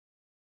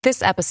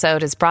This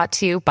episode is brought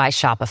to you by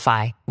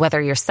Shopify.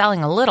 Whether you're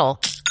selling a little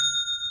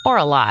or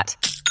a lot,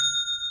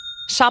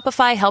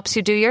 Shopify helps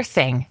you do your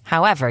thing,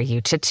 however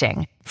you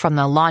cha-ching. From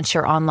the launch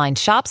your online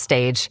shop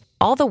stage,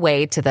 all the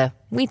way to the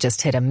we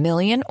just hit 1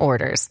 million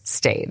orders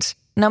stage.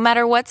 No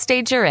matter what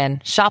stage you're in,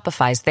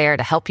 Shopify's there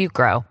to help you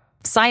grow.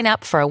 Sign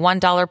up for a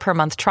 $1 per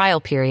month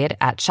trial period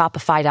at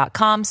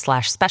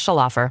shopify.com/special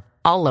offer,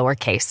 all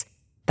lowercase.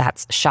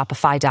 That's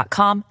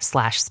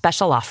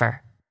shopify.com/special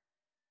offer.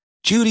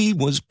 Judy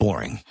was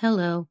boring.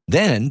 Hello.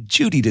 Then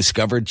Judy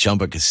discovered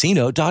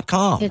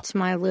ChumbaCasino.com. It's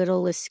my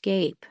little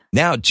escape.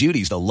 Now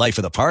Judy's the life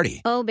of the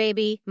party. Oh,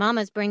 baby,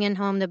 mama's bringing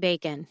home the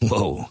bacon.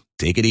 Whoa,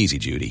 take it easy,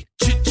 Judy.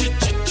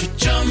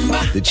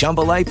 The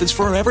Chumba life is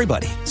for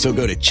everybody. So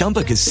go to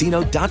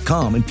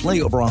ChumbaCasino.com and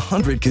play over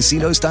 100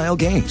 casino-style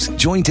games.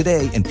 Join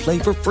today and play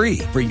for free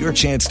for your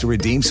chance to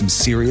redeem some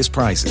serious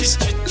prizes.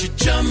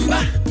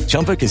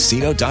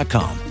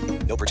 ChumbaCasino.com.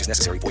 No purchase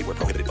necessary. Void where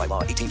prohibited by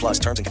law. 18+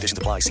 terms and conditions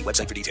apply. See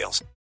website for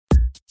details.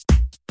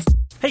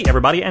 Hey,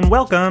 everybody, and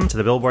welcome to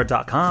the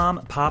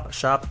Billboard.com Pop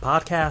Shop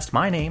Podcast.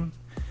 My name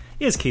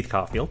is Keith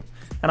Caulfield,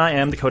 and I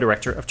am the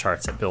co-director of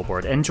charts at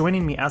Billboard. And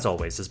joining me, as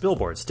always, is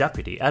Billboard's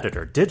deputy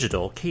editor,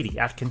 digital, Katie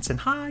Atkinson.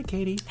 Hi,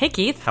 Katie. Hey,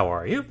 Keith. How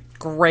are you?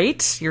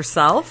 Great.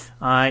 Yourself?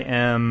 I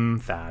am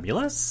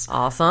fabulous.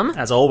 Awesome.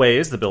 As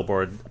always, the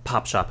Billboard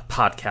Pop Shop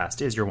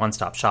Podcast is your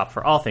one-stop shop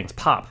for all things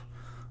pop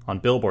on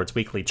Billboard's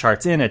weekly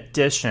charts. In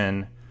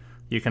addition,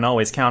 you can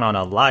always count on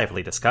a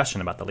lively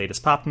discussion about the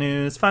latest pop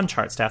news, fun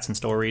chart stats and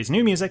stories,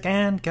 new music,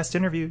 and guest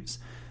interviews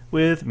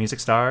with music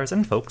stars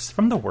and folks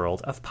from the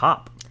world of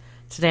pop.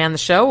 Today on the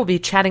show, we'll be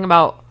chatting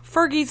about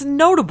Fergie's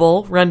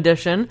notable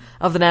rendition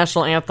of the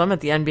national anthem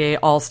at the NBA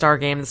All-Star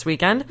Game this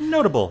weekend.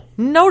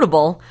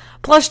 Notable.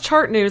 Plus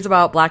chart news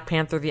about Black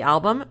Panther the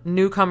album,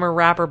 newcomer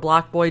rapper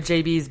Blockboy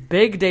JB's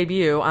big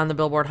debut on the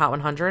Billboard Hot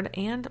 100,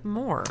 and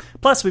more.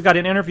 Plus, we've got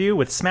an interview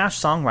with Smash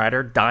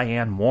songwriter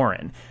Diane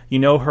Warren. You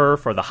know her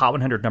for the Hot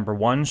 100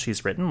 #1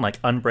 she's written,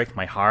 like Unbreak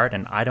My Heart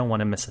and I Don't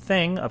Want to Miss a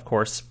Thing, of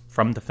course,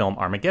 from the film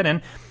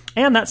Armageddon.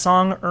 And that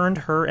song earned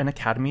her an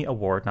Academy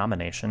Award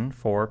nomination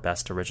for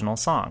Best Original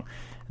Song.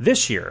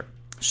 This year,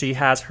 she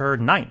has her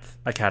 9th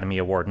Academy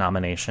Award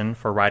nomination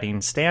for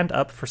writing Stand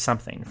Up for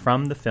Something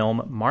from the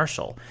film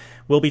Marshall.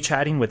 We'll be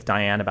chatting with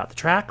Diane about the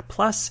track,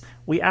 plus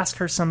we ask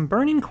her some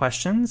burning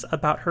questions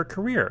about her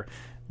career.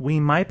 We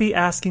might be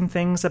asking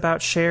things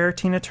about Cher,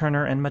 Tina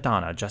Turner, and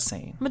Madonna, just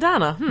saying.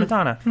 Madonna.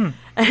 Madonna.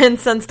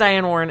 And since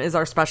Diane Warren is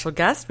our special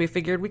guest, we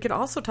figured we could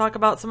also talk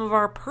about some of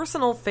our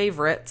personal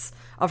favorites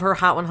of her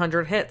Hot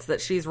 100 hits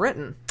that she's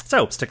written.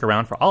 So stick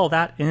around for all of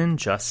that in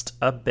just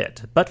a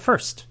bit. But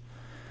first,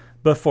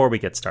 before we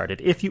get started,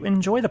 if you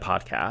enjoy the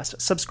podcast,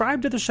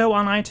 subscribe to the show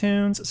on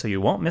iTunes so you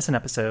won't miss an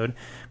episode,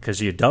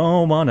 because you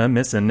don't want to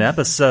miss an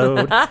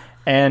episode,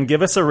 and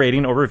give us a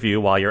rating or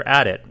review while you're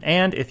at it.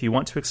 And if you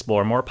want to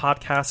explore more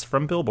podcasts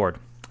from Billboard,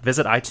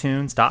 visit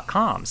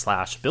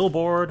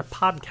itunes.com/Billboard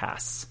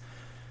Podcasts.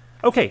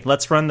 Okay,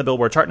 let's run the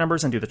Billboard chart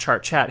numbers and do the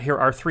chart chat. Here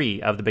are 3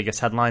 of the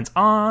biggest headlines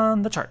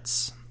on the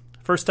charts.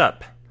 First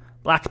up,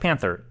 Black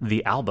Panther,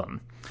 the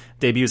album.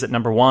 Debuts at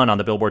 #1 on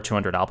the Billboard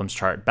 200 Albums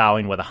chart,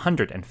 bowing with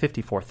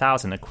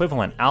 154,000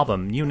 equivalent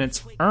album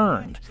units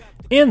earned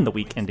in the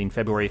week ending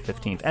February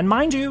 15th. And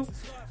mind you,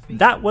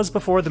 that was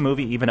before the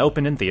movie even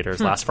opened in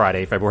theaters last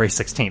Friday, February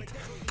 16th.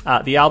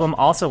 The album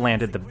also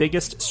landed the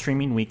biggest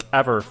streaming week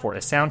ever for a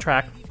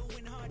soundtrack,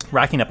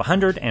 racking up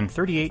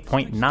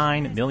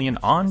 138.9 million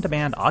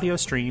on-demand audio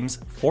streams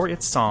for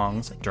its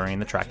songs during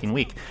the tracking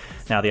week.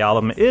 Now, the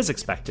album is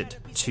expected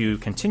to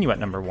continue at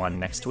 #1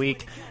 next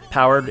week,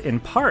 powered in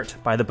part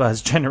by the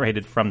buzz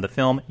generated from the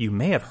film. You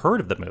may have heard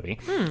of the movie,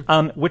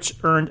 which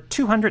earned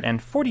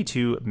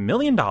 $242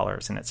 million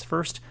in its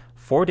first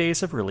 4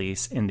 days of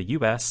release in the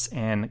U.S.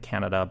 and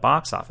Canada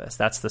box office.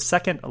 That's the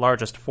second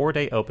largest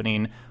 4-day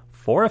opening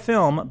for a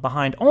film,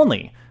 behind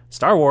only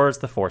Star Wars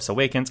The Force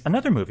Awakens,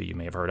 another movie you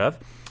may have heard of,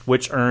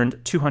 which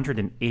earned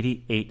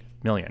 $288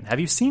 million. Have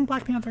you seen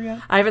Black Panther yet?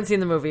 I haven't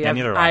seen the movie. Yeah,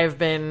 neither have I. I've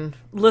been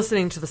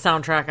listening to the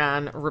soundtrack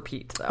on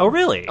repeat, though. Oh,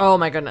 really? Oh,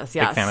 my goodness,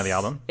 yes. Big fan of the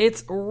album?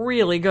 It's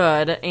really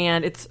good,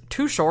 and it's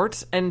too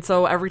short, and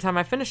so every time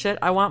I finish it,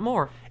 I want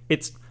more.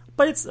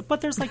 But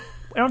there's like,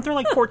 aren't there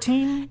like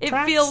 14 It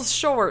tracks? feels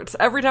short.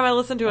 Every time I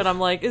listen to it, I'm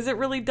like, is it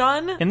really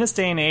done? In this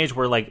day and age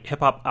where like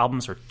hip hop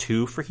albums are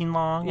too freaking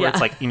long, where Yeah. it's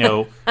like,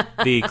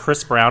 the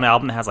Chris Brown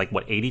album has like,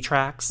 80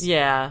 tracks?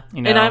 Yeah.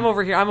 And I'm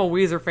over here, I'm a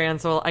Weezer fan,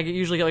 so I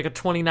usually get like a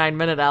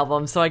 29-minute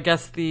album, so I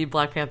guess the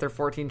Black Panther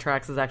 14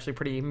 tracks is actually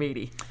pretty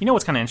meaty. You know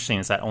what's kind of interesting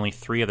is that only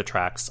 3 of the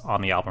tracks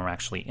on the album are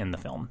actually in the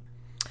film.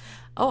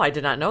 Oh, I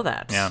did not know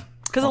that. Yeah.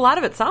 Because a lot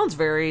of it sounds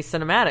very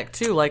cinematic,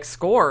 too, like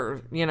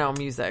score,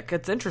 music.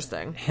 It's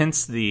interesting.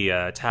 Hence the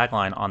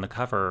tagline on the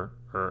cover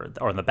or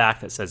on the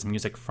back that says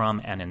music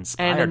from and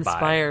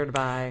inspired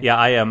by. Yeah,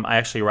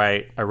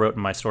 I wrote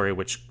in my story,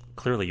 which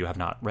clearly you have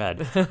not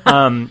read.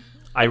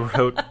 I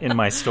wrote in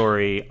my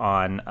story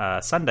on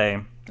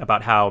Sunday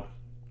about how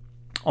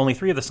only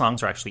 3 of the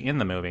songs are actually in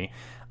the movie,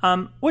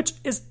 which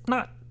is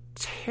not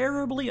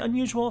terribly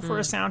unusual for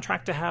a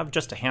soundtrack to have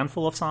just a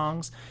handful of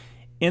songs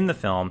in the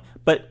film,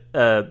 but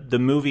the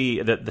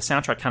movie, the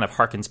soundtrack kind of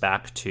harkens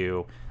back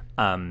to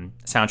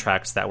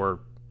soundtracks that were,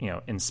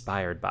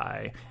 inspired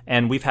by.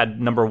 And we've had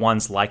number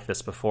ones like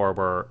this before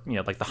where,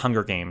 like the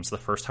Hunger Games, the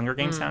first Hunger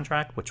Games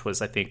soundtrack, which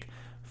was, I think,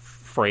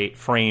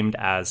 framed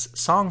as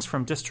songs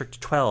from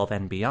District 12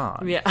 and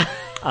beyond. Yeah.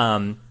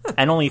 And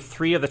only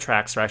 3 of the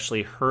tracks are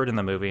actually heard in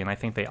the movie, and I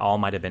think they all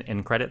might have been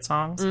in-credit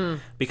songs.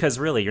 Because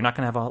really, you're not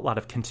going to have a lot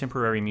of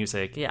contemporary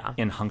music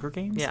in Hunger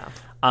Games. Yeah.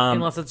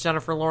 Unless it's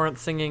Jennifer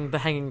Lawrence singing The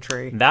Hanging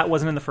Tree. That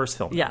wasn't in the first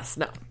film. Yes,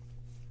 no.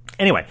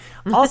 Anyway,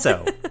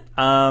 also,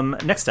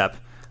 next up,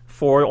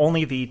 for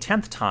only the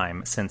 10th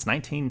time since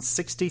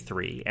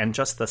 1963, and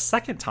just the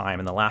second time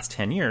in the last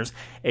 10 years,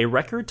 a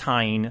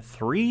record-tying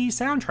 3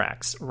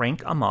 soundtracks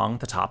rank among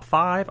the top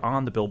 5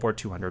 on the Billboard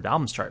 200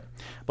 albums chart.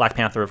 Black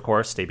Panther, of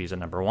course, debuts at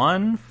number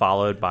 1,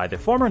 followed by the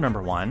former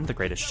number 1, The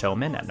Greatest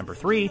Showman, at number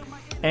 3,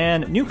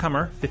 and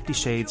newcomer 50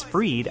 Shades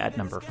Freed at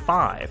number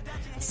 5.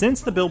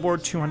 Since the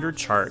Billboard 200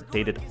 chart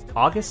dated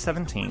August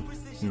 17th,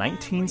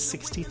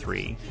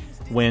 1963,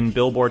 when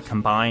Billboard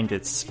combined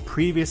its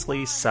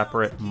previously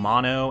separate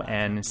mono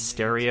and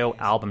stereo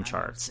album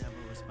charts.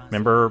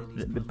 Remember,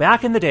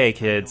 back in the day,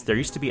 kids, there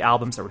used to be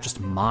albums that were just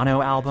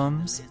mono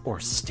albums or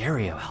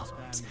stereo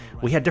albums.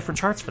 We had different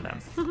charts for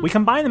them. We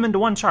combined them into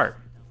one chart.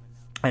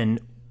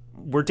 And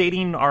we're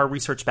dating our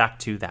research back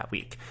to that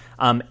week.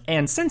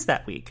 And since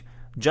that week,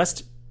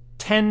 just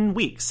 10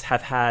 weeks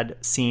have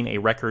seen a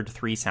record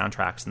 3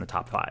 soundtracks in the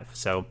top 5.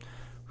 So,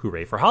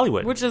 hooray for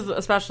Hollywood. Which is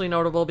especially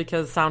notable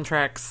because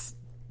soundtracks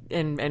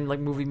and like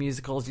movie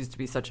musicals used to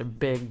be such a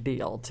big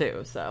deal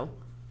too. So,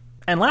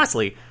 and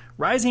lastly,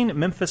 rising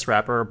Memphis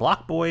rapper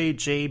BlocBoy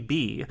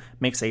JB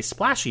makes a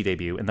splashy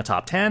debut in the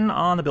top 10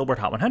 on the Billboard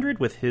Hot 100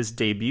 with his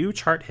debut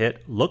chart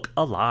hit "Look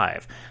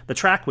Alive." The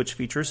track, which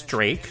features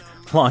Drake,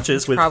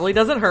 launches with probably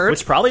doesn't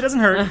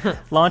hurt.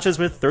 Launches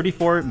with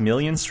 34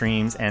 million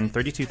streams and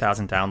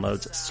 32,000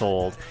 downloads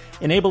sold,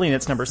 enabling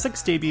its number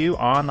 6 debut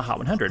on the Hot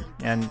 100.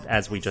 And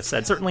as we just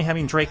said, certainly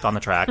having Drake on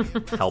the track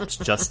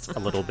helped just a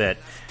little bit.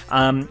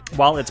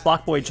 While it's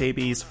BlocBoy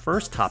JB's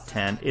first top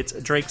 10, it's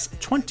Drake's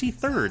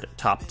 23rd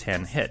top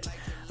 10 hit.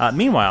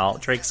 Meanwhile,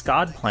 Drake's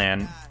God's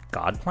Plan,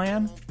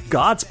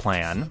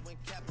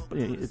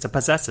 it's a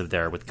possessive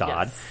there with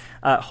God,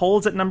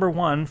 holds at number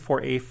 1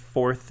 for a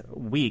 4th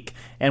week.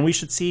 And we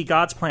should see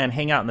God's Plan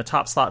hang out in the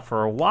top slot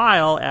for a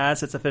while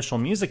as its official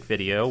music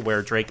video,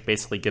 where Drake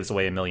basically gives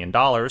away $1 million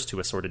to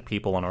assorted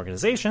people and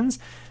organizations,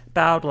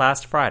 bowed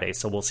last Friday.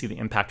 So we'll see the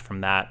impact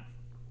from that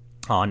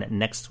on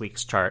next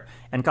week's chart.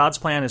 And God's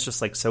Plan is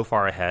just like so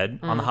far ahead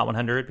on the Hot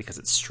 100 because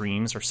its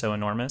streams are so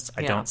enormous.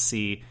 I don't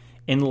see,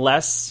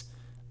 unless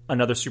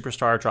another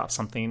superstar drops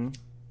something,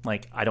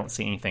 like, I don't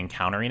see anything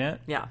countering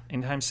it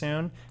anytime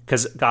soon.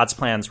 Because God's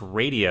Plan's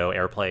radio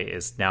airplay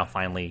is now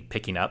finally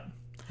picking up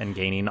and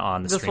gaining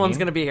on the streaming. This one's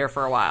going to be here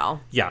for a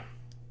while. Yeah.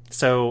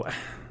 So,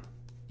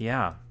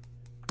 yeah.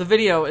 The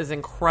video is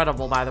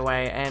incredible, by the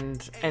way.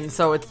 And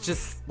so it's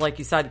just, like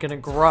you said, going to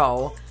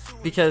grow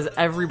because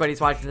everybody's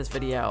watching this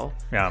video.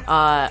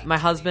 Yeah. My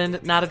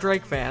husband, not a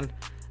Drake fan.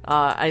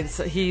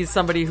 He's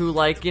somebody who,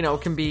 like,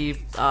 can be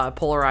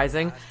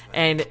polarizing.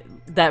 And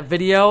that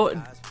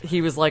video,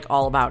 he was like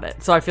all about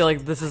it. So I feel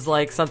like this is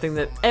like something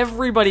that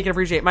everybody can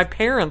appreciate. My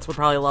parents would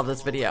probably love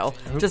this video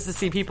just to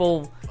see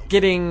people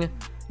getting,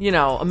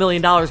 $1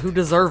 million who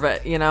deserve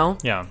it,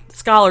 Yeah.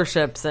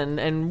 Scholarships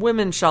and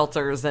women's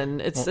shelters,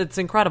 and it's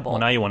incredible.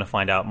 Well, now you want to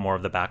find out more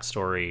of the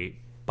backstory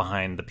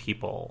behind the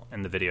people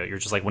in the video. You're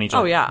just like, when he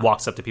just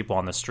walks up to people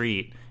on the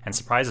street and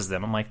surprises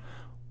them, I'm like,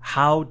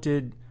 how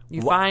did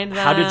you find them?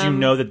 How did you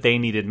know that they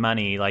needed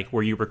money? Like,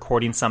 were you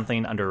recording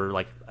something under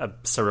like a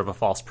sort of a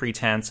false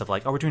pretense of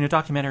like, oh, we're doing a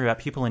documentary about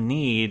people in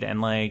need,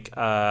 and like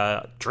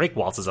Drake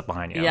waltzes up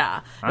behind you?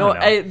 Yeah,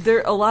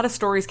 there a lot of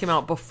stories came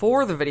out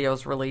before the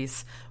video's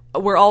release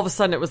where all of a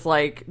sudden it was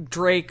like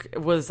Drake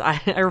was, I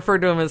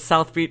referred to him as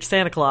South Beach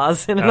Santa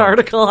Claus in an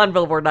article on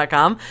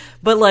Billboard.com,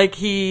 but like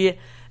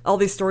all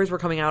these stories were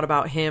coming out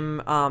about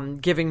him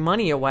giving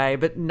money away,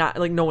 but not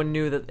like no one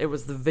knew that it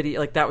was the video.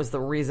 Like that was the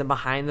reason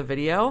behind the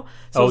video.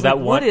 So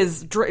what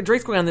is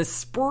Drake's going on this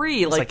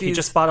spree? Like he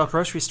just bought a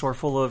grocery store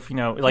full of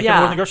everyone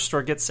in the grocery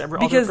store gets all their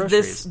groceries.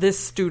 Because this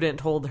student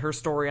told her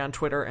story on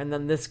Twitter, and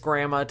then this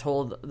grandma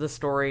told the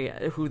story,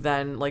 who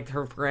then like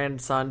her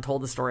grandson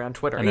told the story on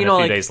Twitter. And then a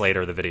few days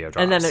later, the video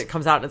drops, and then it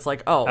comes out, and it's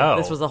like,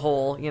 this was a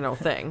whole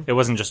thing. It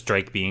wasn't just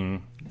Drake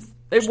being.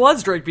 It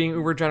was Drake being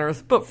uber generous,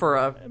 but for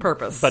a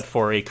purpose. But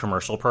for a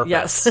commercial purpose.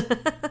 Yes.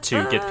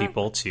 To get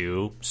people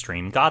to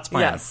stream God's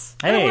Plan. Yes.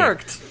 Hey. It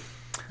worked.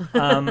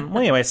 Well,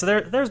 anyway,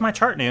 so there's my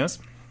chart news.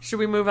 Should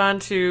we move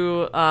on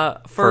to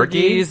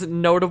Fergie's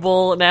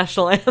notable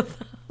national anthem?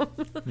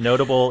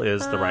 Notable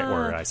is the right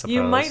word, I suppose.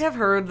 You might have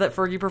heard that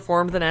Fergie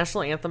performed the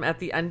national anthem at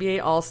the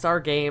NBA All-Star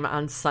Game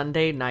on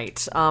Sunday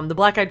night. The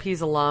Black Eyed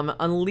Peas alum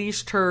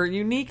unleashed her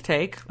unique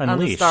take on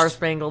the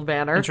Star-Spangled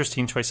Banner.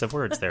 Interesting choice of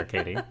words there,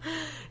 Katie.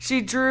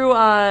 She drew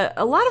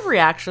a lot of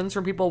reactions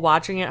from people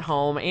watching at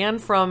home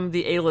and from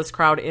the A-list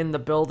crowd in the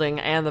building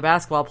and the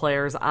basketball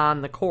players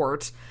on the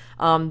court.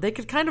 They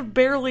could kind of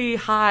barely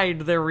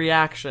hide their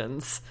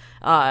reactions.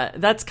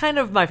 That's kind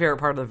of my favorite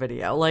part of the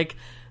video. Like,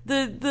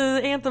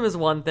 the anthem is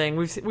one thing.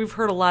 We've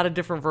heard a lot of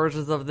different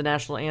versions of the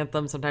national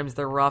anthem. Sometimes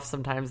they're rough,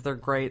 sometimes they're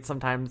great,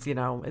 sometimes,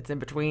 it's in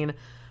between.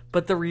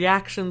 But the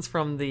reactions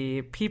from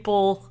the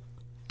people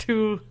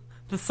to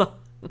the song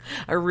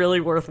are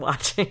really worth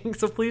watching.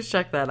 So please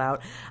check that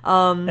out.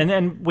 And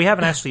then we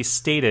haven't actually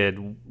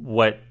stated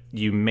what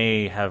you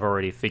may have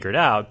already figured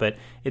out, but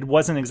it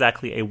wasn't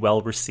exactly a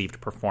well-received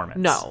performance.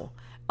 No.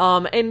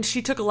 And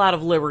she took a lot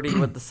of liberty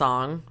with the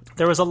song.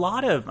 There was a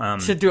lot of...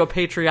 to do a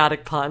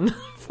patriotic pun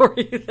for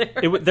you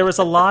there. There was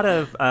a lot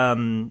of,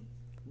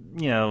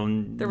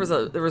 There was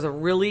a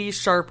really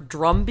sharp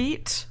drum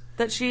beat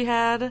that she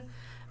had.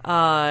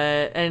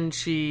 And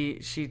she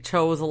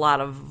chose a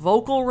lot of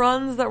vocal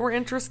runs that were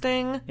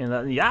interesting. A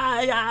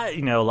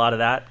lot of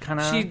that kind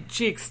of...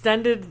 She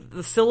extended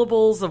the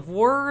syllables of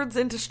words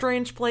into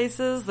strange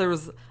places. There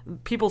was...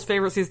 People's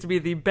favorite seems to be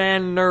the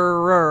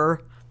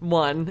banner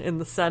one in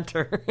the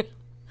center.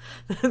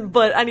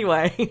 But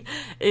anyway,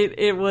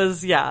 it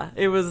was not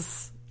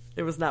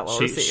well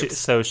received.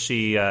 So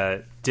she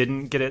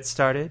didn't get it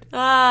started?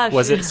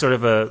 Was it sort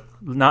of a...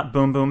 Not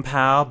boom boom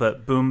pow,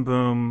 but boom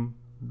boom...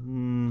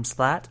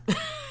 splat?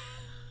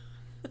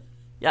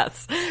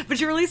 Yes, but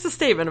she released a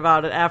statement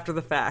about it after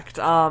the fact,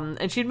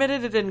 and she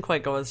admitted it didn't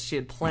quite go as she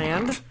had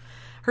planned.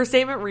 Her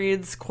statement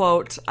reads,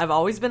 quote, "I've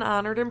always been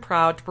honored and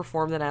proud to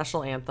perform the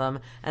national anthem,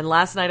 and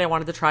last night I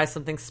wanted to try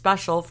something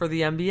special for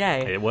the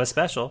NBA. It was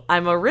special.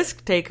 I'm a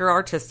risk taker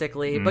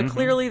artistically, but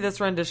clearly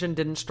this rendition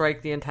didn't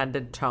strike the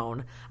intended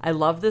tone. I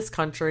love this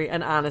country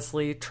and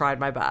honestly tried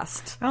my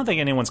best." I don't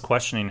think anyone's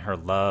questioning her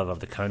love of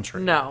the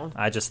country. No.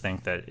 I just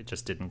think that it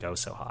just didn't go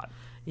so hot.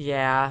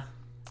 Yeah.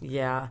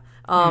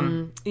 After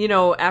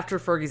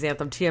Fergie's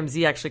anthem,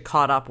 TMZ actually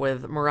caught up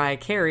with Mariah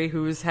Carey,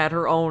 who's had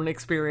her own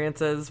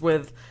experiences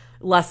with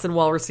less than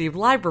well-received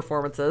live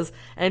performances,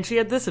 and she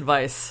had this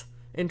advice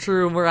in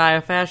true Mariah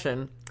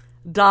fashion: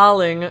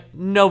 "Darling,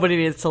 nobody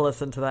needs to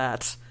listen to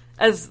that."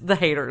 As the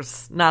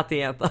haters, not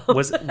the anthem.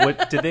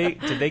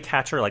 Did they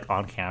catch her like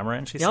on camera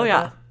and she said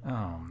yeah. that?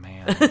 Oh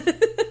man.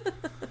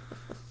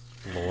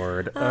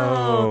 Lord.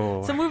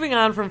 Oh. So moving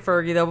on from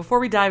Fergie, though, before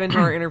we dive into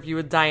our interview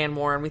with Diane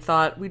Warren, we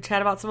thought we'd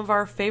chat about some of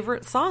our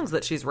favorite songs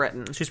that she's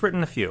written. She's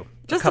written a few.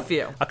 Just a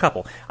few. A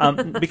couple.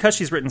 Because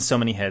she's written so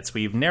many hits,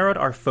 we've narrowed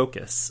our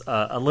focus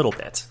a little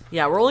bit.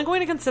 Yeah, we're only going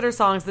to consider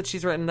songs that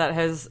she's written that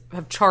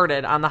have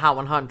charted on the Hot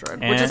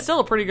 100, which is still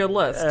a pretty good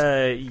list.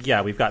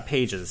 Yeah, we've got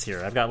pages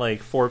here. I've got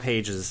like 4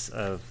 pages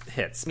of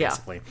hits,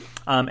 basically.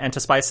 Yeah. And to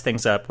spice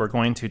things up, we're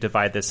going to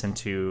divide this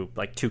into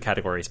like 2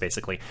 categories,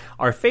 basically.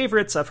 Our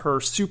favorites of her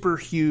super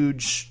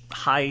huge,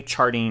 high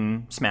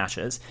charting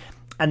smashes,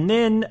 and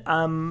then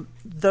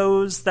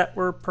those that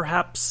were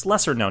perhaps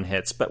lesser known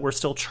hits, but were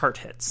still chart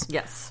hits.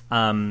 Yes.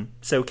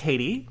 So,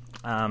 Katie,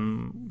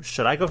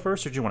 should I go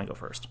first, or do you want to go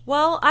first?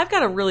 Well, I've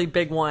got a really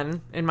big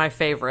one in my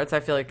favorites.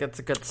 I feel like it's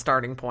a good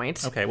starting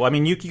point. Okay. Well, I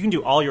mean, you can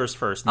do all yours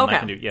first, and then I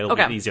can do... Yeah, it'll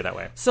be easier that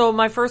way. So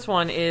my first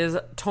one is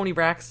Toni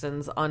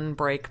Braxton's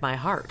 "Unbreak My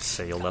Heart."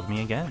 Say You'll Love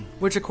Me Again.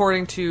 Which,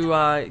 according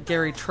to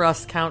Gary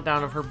Trust's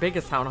countdown of her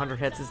biggest Hot 100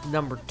 hits, is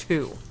number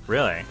 2.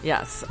 Really?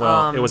 Yes.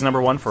 Well, it was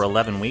number 1 for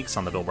 11 weeks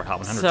on the Billboard Hot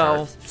 100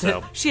 chart.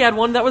 So she had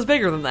one that was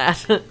bigger than that,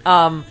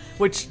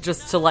 which,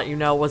 just to let you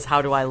know, was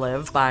 "How Do I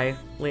Live" by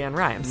LeAnn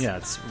Rimes. Yeah,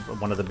 it's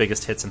one of the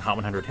biggest hits in Hot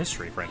 100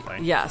 history, frankly.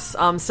 Yes.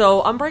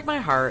 So "Unbreak My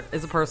Heart"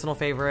 is a personal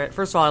favorite.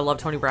 First of all, I love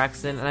Toni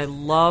Braxton, and I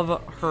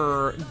love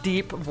her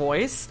deep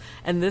voice.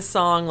 And this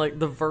song, like,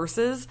 the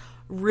verses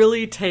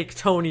really take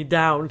Toni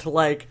down to,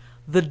 like,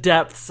 the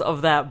depths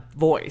of that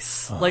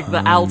voice. Like, the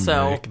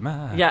alto.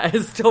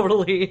 Is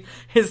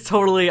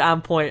totally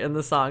on point in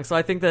the song. So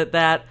I think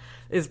that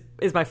is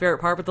my favorite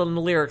part, but then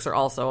the lyrics are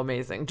also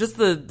amazing. Just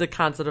the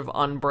concept of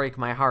 "unbreak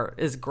my heart"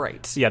 is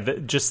great. Yeah,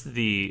 just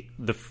the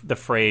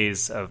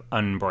phrase of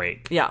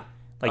 "unbreak." Yeah.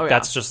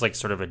 That's just like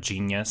sort of a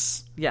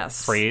genius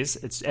phrase.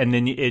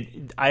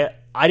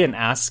 I didn't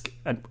ask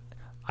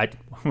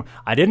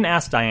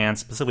Diane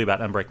specifically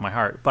about "Unbreak My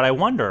Heart," but I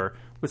wonder,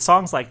 with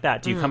songs like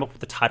that, do you come up with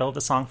the title of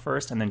the song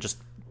first and then just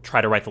try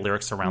to write the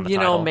lyrics around the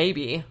title?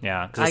 Maybe.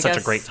 Yeah, because it's such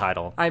a great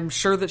title. I'm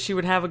sure that she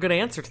would have a good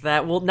answer to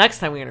that. Well, next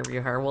time we interview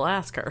her, we'll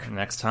ask her.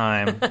 Next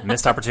time.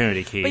 Missed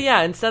opportunity, Keith. But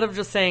yeah, instead of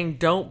just saying,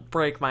 "Don't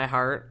break my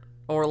heart,"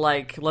 or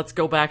like, "Let's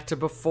go back to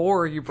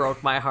before you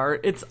broke my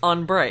heart," it's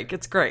 "Unbreak."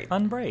 It's great.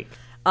 Unbreak.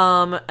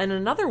 And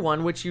another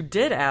one, which you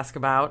did ask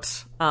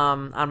about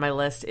on my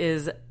list,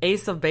 is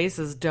Ace of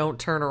Base's Don't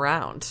Turn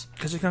Around.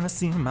 Because you're going to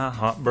see my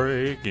heart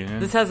breaking.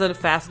 This has a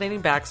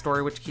fascinating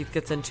backstory, which Keith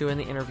gets into in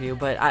the interview,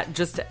 but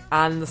just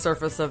on the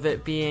surface of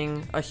it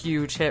being a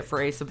huge hit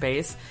for Ace of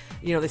Base,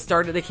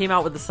 they came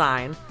out with The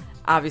Sign,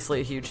 obviously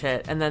a huge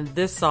hit, and then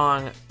this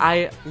song,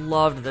 I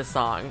loved this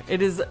song.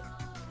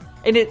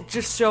 It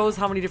just shows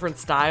how many different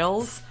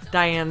styles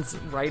Diane's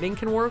writing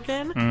can work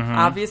in,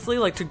 obviously,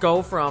 like to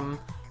go from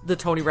the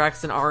Toni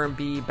Braxton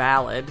R&B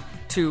ballad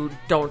to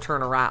Don't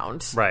Turn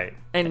Around. Right.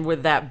 And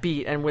with that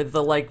beat and with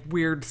the like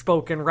weird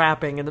spoken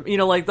rapping and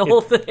the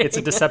whole thing. It's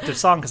a deceptive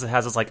song because it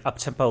has this like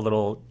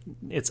up-tempo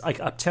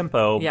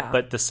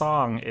but the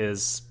song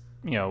is,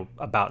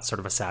 about sort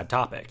of a sad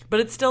topic. But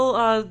it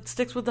still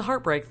sticks with the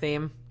heartbreak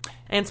theme.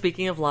 And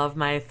speaking of love,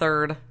 my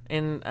third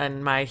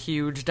in my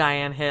huge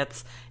Diane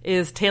hits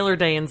is Taylor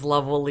Dane's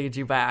Love Will Lead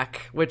You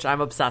Back, which I'm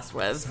obsessed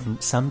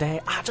with.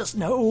 Someday I just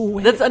know.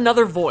 That's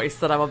another voice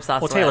that I'm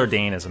obsessed with. Well, Taylor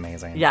Dane is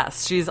amazing.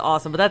 Yes, she's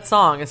awesome. But that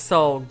song is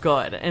so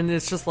good. And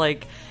it's just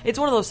like, it's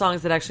one of those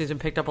songs that actually has been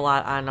picked up a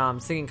lot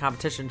on singing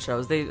competition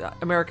shows.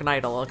 American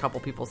Idol, a couple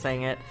people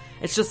sang it.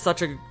 It's just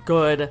such a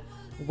good,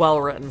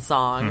 well-written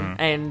song.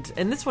 And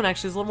this one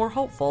actually is a little more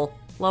hopeful.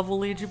 Love Will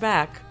Lead You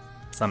Back.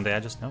 Someday I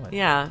just know it.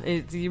 Yeah,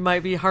 you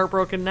might be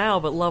heartbroken now,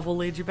 but love will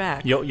lead you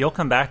back. You'll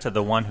come back to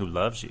the one who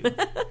loves you.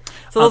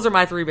 So those are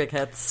my three big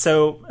hits.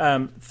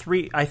 So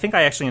three. I think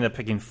I actually ended up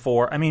picking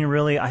four. I mean,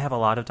 really, I have a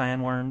lot of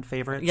Diane Warren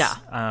favorites. Yeah.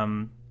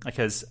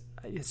 Because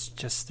it's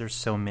just there's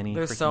so many.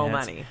 There's so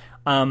hits.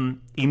 many.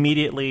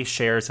 Immediately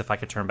shares If I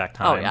Could Turn Back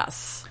Time. Oh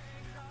yes.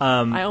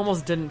 I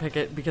almost didn't pick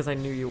it because I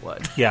knew you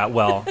would. Yeah.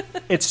 Well,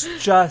 it's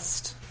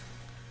just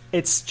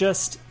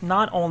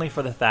not only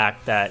for the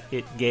fact that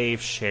it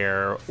gave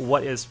Cher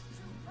what is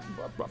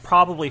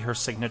probably her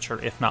signature,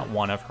 if not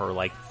one of her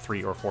like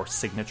 3 or 4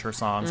 signature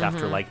songs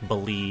after like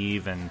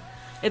Believe, and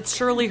it's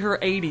surely her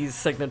 80s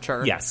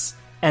signature. Yes.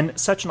 And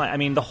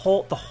the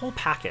whole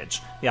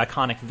package, the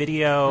iconic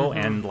video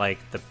and like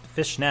the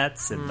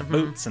fishnets and the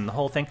boots and the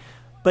whole thing,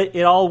 but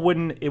it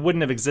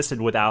wouldn't have existed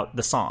without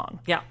the song.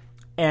 Yeah.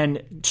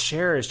 And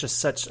Cher is just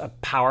such a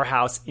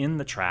powerhouse in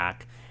the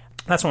track.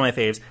 That's one of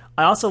my faves.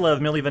 I also love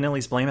Milli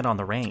Vanilli's Blame It on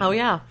the Rain. Oh,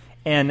 yeah.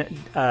 And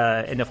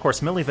of course,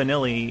 Milli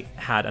Vanilli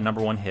had a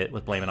number 1 hit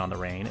with Blame It on the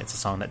Rain. It's a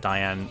song that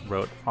Diane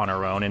wrote on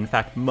her own. In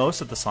fact,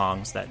 most of the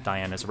songs that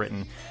Diane has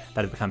written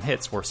that have become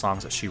hits were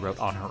songs that she wrote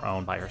on her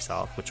own by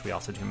herself, which we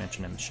also do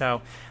mention in the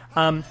show.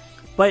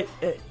 But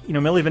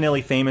Milli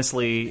Vanilli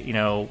famously,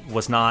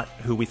 was not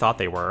who we thought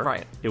they were.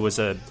 Right. It was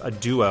a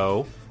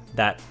duo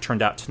that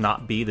turned out to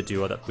not be the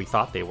duo that we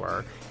thought they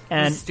were.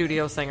 And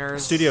studio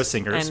singers.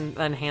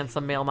 And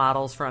handsome male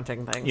models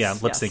fronting things. Yeah,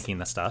 lip-syncing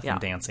the stuff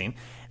and dancing.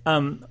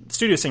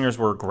 Studio singers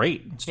were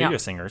great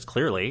singers,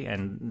 clearly,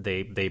 and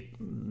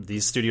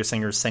these studio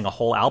singers sang a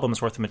whole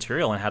album's worth of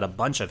material and had a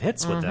bunch of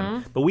hits with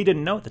them, but we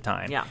didn't know at the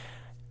time. Yeah.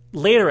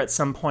 Later, at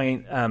some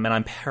point, and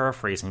I'm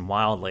paraphrasing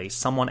wildly,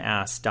 someone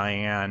asked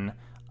Diane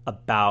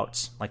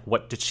about, like,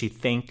 what did she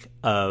think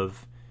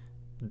of,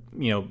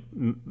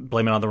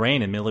 Blame It on the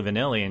Rain and Milli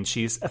Vanilli, and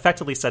she's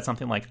effectively said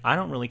something like, I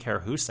don't really care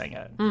who sang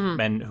it,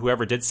 and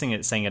whoever did sing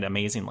it sang it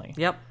amazingly.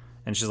 Yep.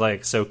 And she's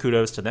like, so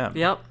kudos to them.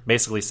 Yep.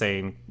 Basically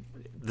saying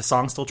the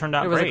song still turned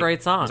out great. It was a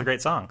great song. It was a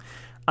great song.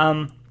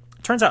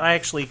 Turns out I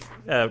actually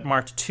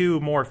marked 2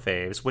 more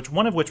faves,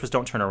 one of which was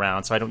Don't Turn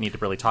Around, so I don't need to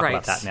really talk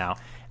about that now.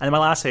 And then my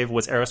last fave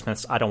was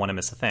Aerosmith's I Don't Want to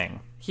Miss a Thing.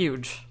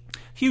 Huge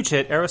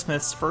hit.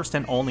 Aerosmith's first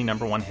and only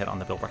number 1 hit on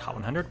the Billboard Hot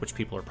 100, which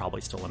people are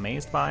probably still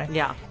amazed by.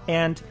 Yeah.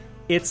 And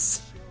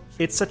it's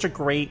such a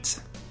great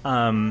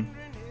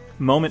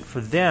moment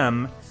for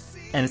them,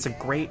 and it's a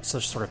great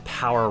sort of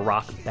power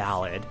rock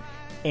ballad.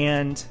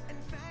 And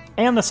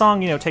the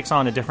song, takes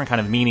on a different kind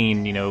of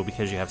meaning,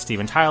 because you have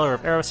Steven Tyler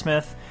of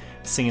Aerosmith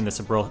singing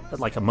this real,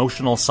 like,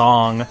 emotional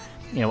song,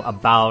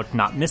 about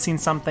not missing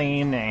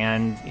something,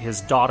 and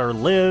his daughter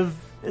Liv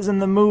is in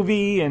the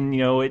movie, and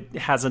it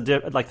has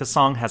the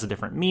song has a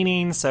different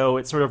meaning, so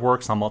it sort of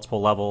works on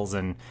multiple levels,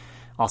 and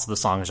also the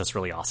song is just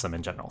really awesome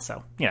in general.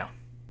 So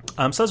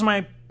so those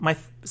are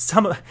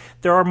some.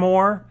 There are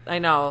more. I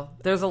know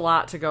there's a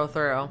lot to go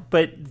through,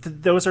 but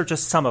those are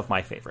just some of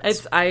my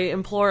favorites. I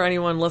implore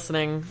anyone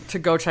listening to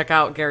go check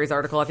out Gary's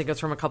article. I think it's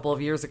from a couple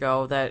of years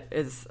ago. That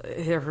is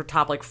her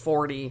top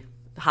 40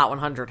 Hot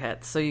 100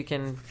 hits, so you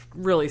can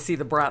really see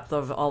the breadth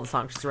of all the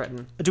songs she's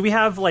written. Do we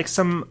have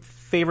some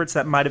favorites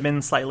that might have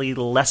been slightly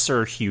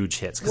lesser huge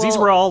hits? Because these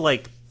were all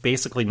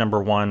basically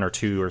number 1 or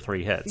 2 or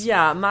 3 hits.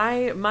 Yeah,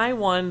 my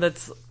one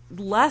that's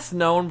less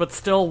known but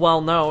still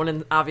well known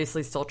and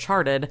obviously still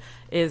charted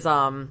is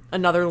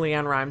another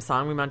LeAnn Rimes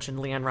song. We mentioned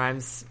LeAnn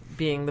Rimes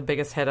being the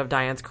biggest hit of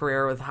Diane's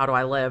career with How Do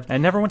I Live. And it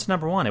never went to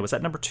number 1. It was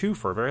at number 2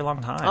 for a very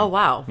long time. Oh,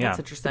 wow. That's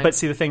interesting. But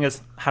see, the thing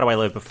is, How Do I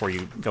Live, before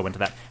you go into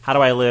that, How Do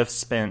I Live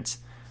spent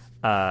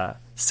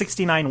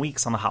 69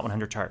 weeks on the Hot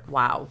 100 chart.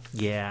 Wow.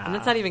 Yeah. And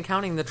that's not even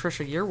counting the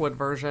Trisha Yearwood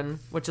version,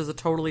 which is a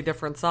totally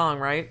different song,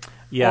 right?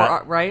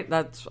 Yeah. Right?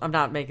 I'm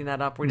not making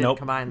that up. We didn't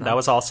combine them. That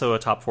was also a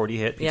top 40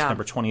 hit. It's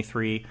number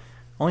 23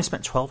 only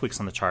spent 12 weeks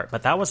on the chart,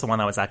 but that was the one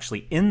that was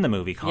actually in the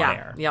movie Con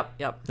Air.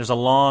 Yep. There's a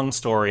long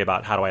story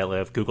about How Do I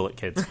Live. Google it,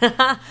 kids.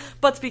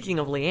 But speaking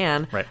of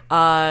Leanne, right.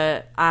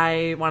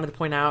 I wanted to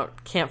point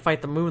out Can't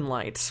Fight the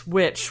Moonlight,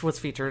 which was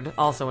featured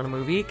also in a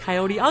movie,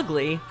 Coyote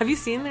Ugly. Have you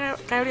seen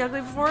Coyote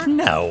Ugly before?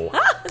 No.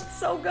 It's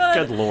so good.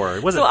 Good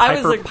Lord. Was so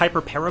it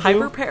Piper Perabo?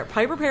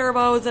 Piper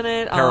Perabo is in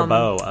it.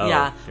 Perabo,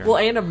 yeah. Dear. Well,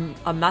 and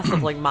a mess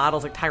of like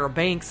models, like Tyra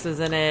Banks is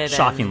in it.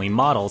 Shockingly,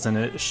 models in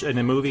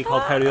a movie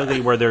called Coyote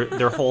Ugly, where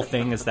their whole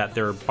thing is that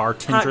they're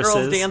bartendresses. Hot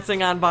girls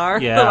dancing on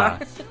bar.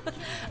 Yeah.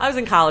 I was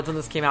in college when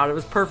this came out. It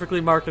was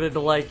perfectly marketed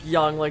to like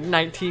young, like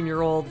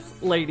 19-year-old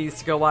ladies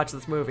to go watch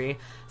this movie.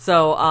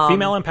 So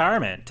female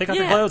empowerment. Take off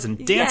your clothes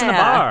and dance in a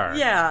bar.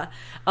 Yeah.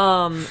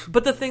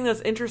 But the thing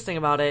that's interesting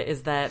about it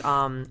is that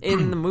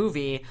in the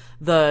movie,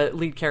 the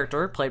lead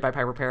character, played by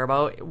Piper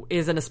Perabo,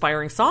 is an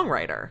aspiring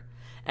songwriter.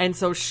 And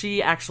so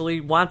she actually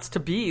wants to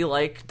be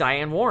like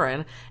Diane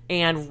Warren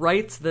and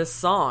writes this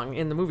song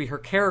in the movie. Her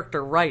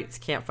character writes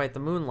Can't Fight the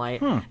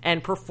Moonlight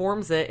and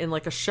performs it in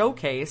like a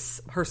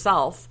showcase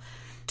herself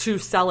to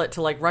sell it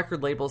to like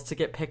record labels to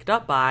get picked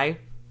up by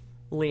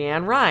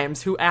Leanne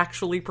Rimes, who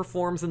actually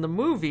performs in the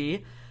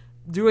movie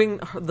doing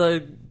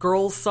the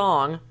girl's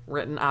song,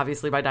 written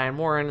obviously by Diane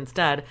Warren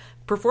instead,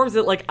 performs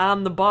it like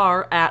on the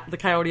bar at the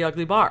Coyote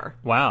Ugly bar.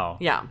 Wow.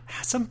 Yeah.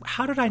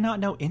 How did I not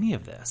know any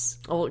of this?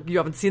 Well, you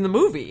haven't seen the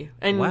movie.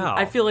 And wow.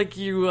 I feel like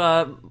you,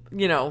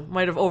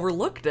 might have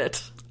overlooked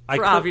it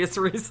for obvious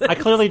reasons. I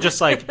clearly just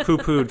like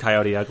poo-pooed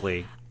Coyote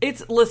Ugly.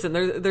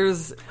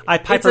 There's I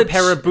Piper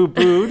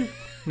Perabo-booed.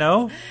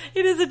 No?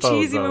 It is a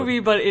cheesy movie,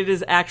 but it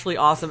is actually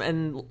awesome,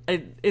 and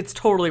it's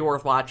totally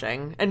worth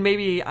watching. And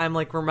maybe I'm,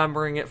 like,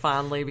 remembering it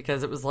fondly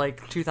because it was,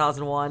 like,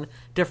 2001,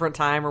 different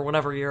time, or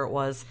whatever year it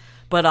was.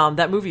 But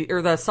that movie,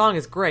 or the song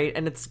is great,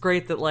 and it's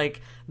great that,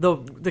 like,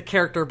 the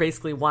character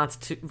basically wants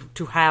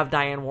to have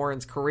Diane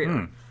Warren's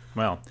career.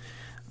 Well,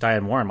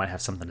 Diane Warren might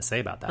have something to say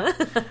about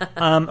that.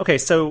 Okay,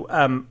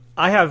 so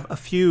I have a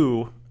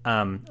few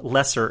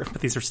lesser, but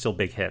these are still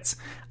big hits,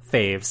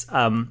 faves.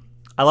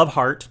 I love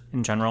Heart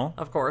in general.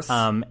 Of course.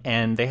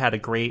 And they had a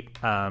great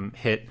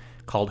hit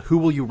called Who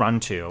Will You Run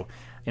To?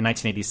 In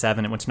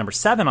 1987. It went to number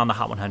 7 on the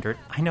Hot 100.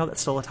 I know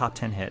that's still a top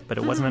 10 hit, but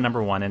it wasn't a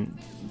number 1. And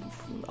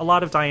a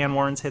lot of Diane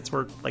Warren's hits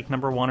were like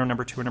number 1 or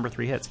number 2 or number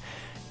 3 hits.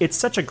 It's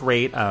such a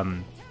great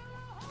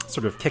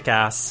sort of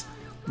kick-ass,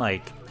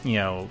 like,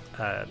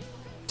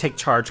 take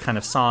charge kind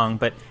of song.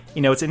 But,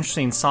 it's an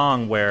interesting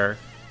song where...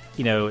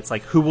 it's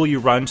like, who will you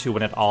run to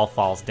when it all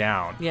falls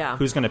down? Yeah.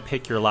 Who's going to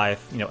pick your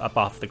life, up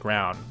off the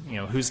ground?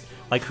 Who's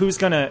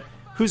going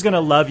to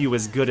love you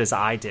as good as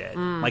I did?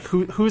 Like,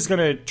 who's going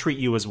to treat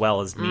you as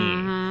well as me?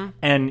 Mm-hmm.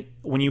 And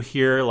when you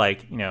hear,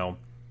 like,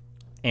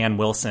 Ann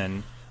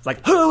Wilson,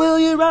 like, who will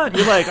you run?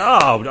 You're like,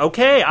 oh,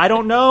 okay, I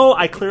don't know.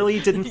 I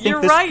clearly didn't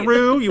think this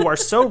through. You are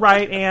so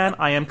right, Ann.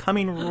 I am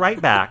coming right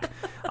back.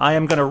 I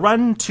am going to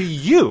run to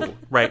you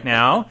right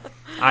now.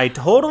 I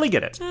totally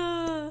get it.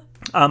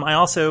 I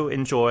also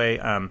enjoy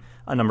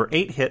a number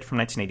 8 hit from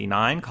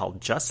 1989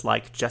 called Just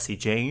Like Jesse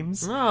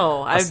James.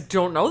 Oh, I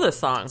don't know this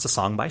song. It's a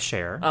song by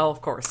Cher. Oh,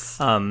 of course.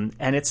 And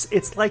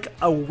it's like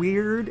a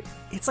weird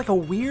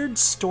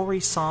story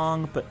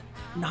song, but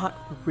not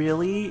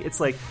really. It's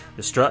like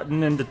you're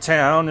strutting into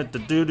town at the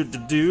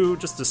do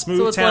just a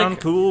smooth town,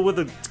 like cool with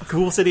a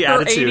cool city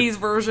attitude. 80s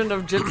version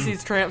of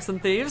Gypsies, Tramps,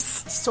 and Thieves.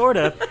 Sort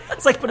of.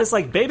 It's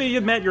like, baby,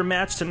 you met your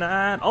match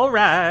tonight. All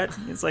right.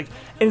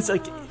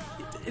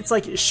 It's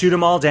like shoot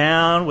 'em all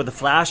down with a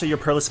flash of your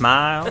pearly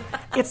smile.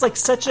 It's like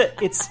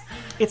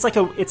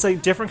it's a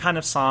different kind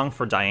of song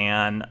for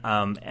Diane,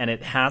 and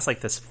it has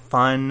like this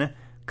fun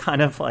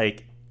kind of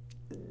like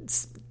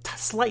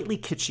slightly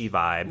kitschy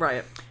vibe.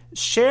 Right.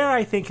 Cher,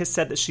 I think, has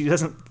said that she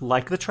doesn't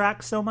like the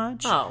track so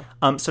much. Oh.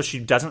 So she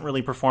doesn't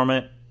really perform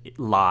it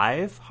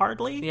live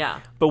hardly.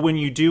 Yeah. But when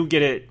you do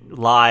get it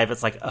live,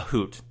 it's like a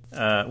hoot.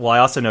 Well, I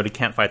also noted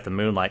Can't Fight the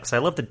Moonlight, because I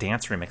love the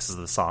dance remixes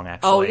of the song,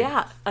 actually. Oh,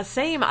 yeah.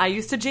 Same. I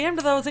used to jam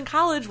to those in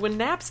college when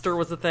Napster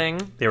was a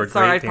thing. They were great.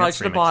 Sorry, I probably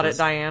should have bought it,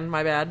 Diane.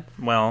 My bad.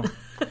 Well,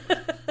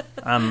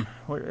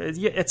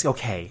 it's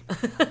okay.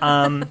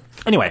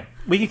 Anyway,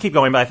 we can keep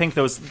going, but I think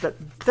that's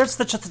just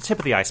the tip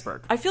of the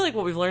iceberg. I feel like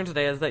what we've learned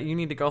today is that you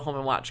need to go home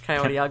and watch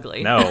Coyote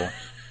Ugly. No,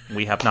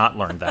 we have not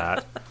learned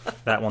that.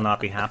 That will not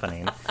be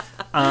happening.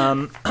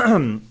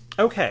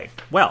 Okay,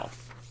 well...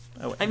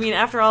 I mean,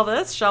 after all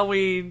this, shall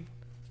we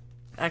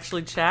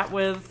actually chat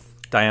with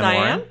Diane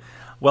Warren?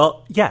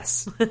 Well,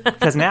 yes,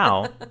 because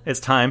now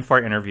it's time for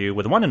our interview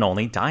with the one and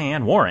only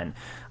Diane Warren,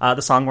 the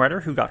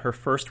songwriter who got her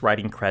first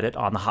writing credit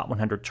on the Hot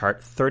 100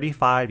 chart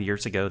 35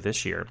 years ago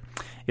this year,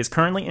 is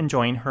currently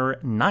enjoying her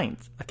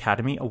 9th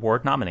Academy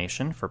Award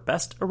nomination for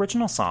Best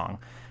Original Song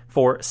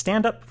for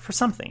Stand Up for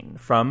Something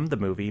from the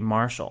movie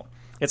Marshall.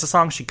 It's a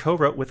song she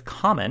co-wrote with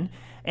Common,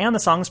 and the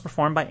song is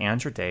performed by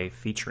Andra Day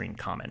featuring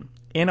Common.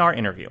 In our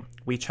interview,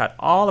 we chat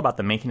all about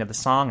the making of the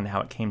song and how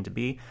it came to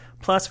be,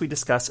 plus we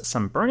discuss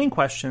some burning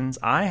questions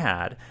I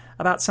had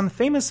about some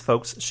famous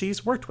folks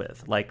she's worked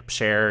with, like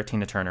Cher,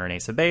 Tina Turner, and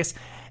Ace of Base,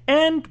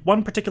 and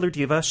one particular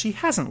diva she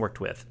hasn't worked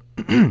with,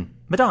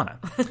 Madonna.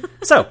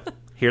 So,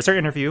 here's our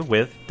interview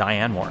with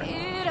Diane Warren.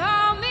 It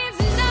all means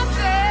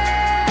nothing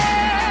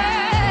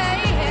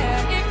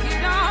if you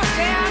don't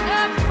stand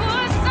up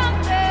for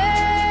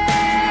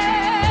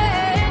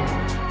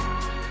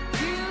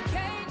something. You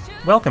can't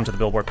just... Welcome to the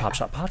Billboard Pop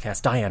Shop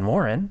Podcast, Diane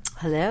Warren.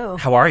 Hello.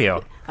 How are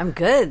you? I'm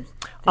good.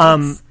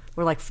 Thanks.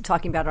 We're like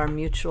talking about our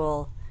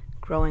mutual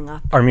growing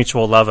up. Our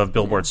mutual love of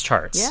Billboard's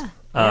charts. Yeah.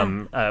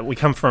 We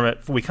come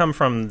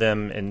from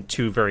them in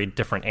two very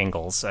different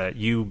angles.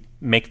 You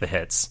make the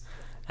hits,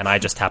 and I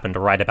just happen to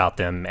write about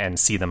them and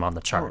see them on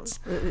the charts.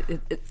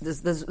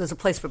 There's a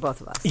place for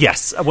both of us.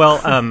 Yes.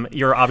 Well,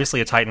 you're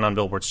obviously a titan on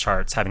Billboard's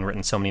charts, having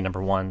written so many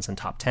number ones and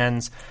top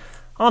tens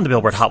on the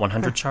Billboard Hot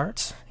 100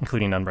 charts,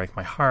 including Unbreak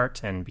My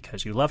Heart and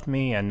Because You Loved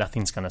Me and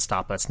Nothing's Gonna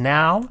Stop Us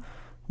Now,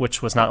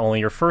 which was not only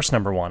your first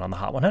number one on the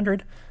Hot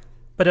 100,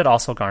 but it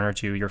also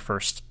garnered you your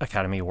first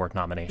Academy Award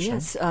nomination.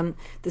 Yes.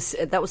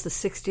 That was the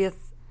 60th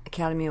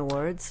Academy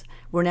Awards.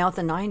 We're now at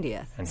the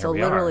 90th. And so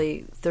here we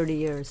literally 30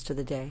 years to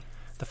the day.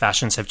 The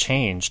fashions have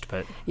changed,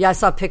 but... Yeah, I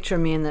saw a picture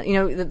of me in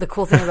the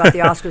cool thing about the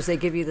Oscars, they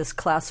give you this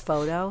class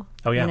photo.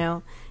 Oh, yeah. You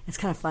know? It's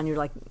kind of fun. You're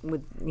like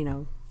with,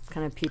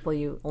 kind of people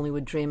you only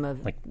would dream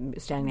of like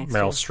standing next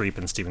Meryl to. Streep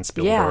and Steven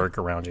Spielberg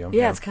around you.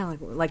 Yeah, it's kind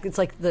of like it's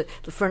like the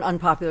for an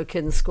unpopular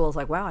kid in school. It's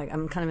like, wow,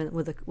 I'm kind of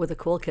with the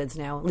cool kids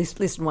now. At least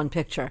in one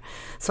picture.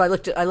 So I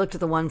looked at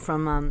the one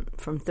from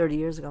 30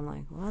 years ago. I'm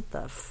like, what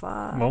the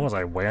fuck? What was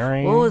I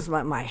wearing? What was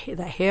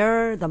the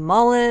hair, the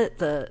mullet,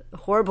 the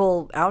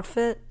horrible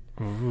outfit?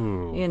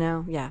 Ooh.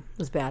 Yeah, it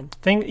was bad.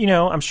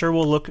 I'm sure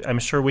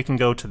we can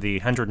go to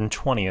the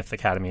 120th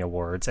Academy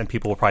Awards, and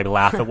people will probably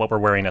laugh at what we're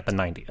wearing at the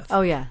 90th.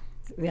 Oh yeah.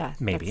 Yeah,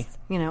 maybe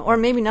or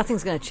maybe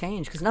nothing's going to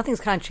change because nothing's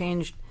kind of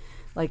changed.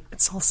 Like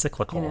it's all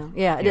cyclical.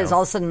 Yeah, it is.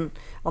 All of a sudden,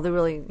 it's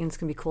going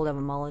to be cool to have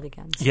a mullet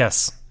again. So.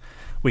 Yes,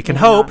 we can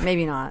hope.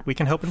 Maybe not. We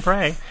can hope and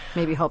pray.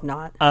 Maybe hope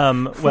not.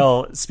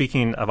 Well,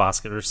 speaking of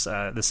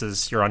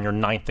Oscars, you're on your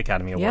 9th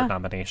Academy Award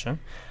nomination.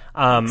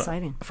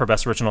 Exciting. For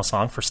Best Original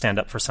Song for Stand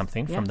Up for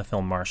Something from the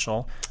film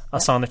Marshall, a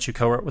song that you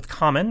co-wrote with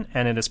Common,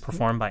 and it is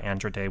performed by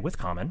Andra Day with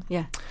Common.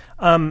 Yeah.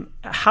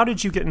 How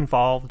did you get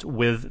involved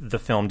with the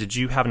film? Did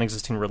you have an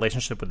existing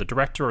relationship with the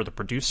director or the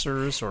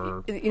producers?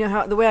 Or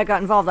the way I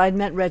got involved, I'd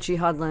met Reggie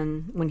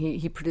Hudlin when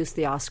he produced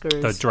the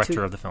Oscars. The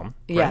director of the film.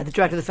 Yeah, right? the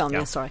director of the film. Yeah.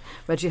 Yes, sorry.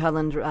 Reggie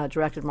Hudlin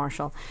directed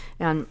Marshall.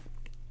 And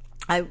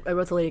I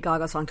wrote the Lady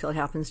Gaga song "Till It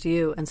Happens to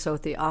You," and so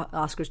at the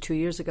Oscars 2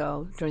 years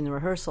ago during the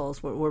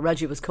rehearsals, where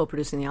Reggie was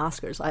co-producing the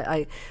Oscars,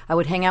 I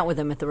would hang out with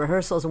him at the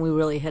rehearsals, and we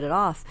really hit it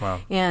off.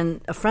 Wow.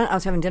 And I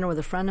was having dinner with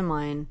a friend of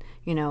mine,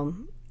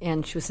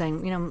 and she was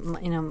saying,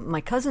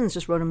 my cousins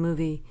just wrote a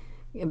movie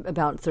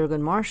about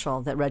Thurgood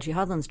Marshall that Reggie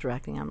Hudlin's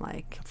directing. I'm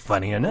like,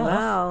 funny enough.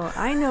 Wow,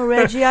 I know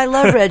Reggie. I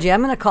love Reggie.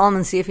 I'm going to call him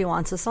and see if he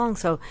wants a song.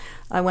 So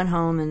I went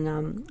home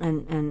and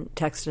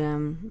texted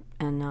him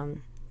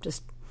and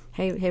just,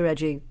 hey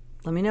Reggie.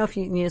 Let me know if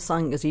you need a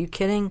song. He goes, are you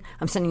kidding?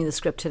 I'm sending you the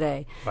script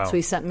today. Wow. So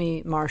he sent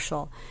me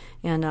Marshall,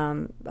 and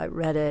I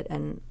read it,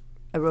 and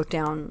I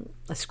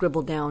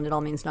scribbled down, it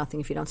all means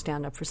nothing if you don't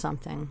stand up for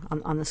something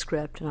on the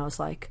script. And I was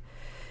like,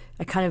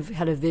 I kind of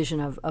had a vision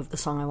of the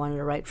song I wanted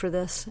to write for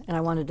this, and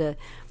I wanted to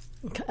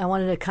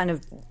kind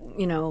of,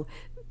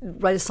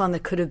 write a song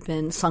that could have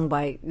been sung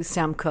by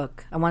Sam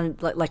Cooke. I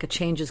wanted like A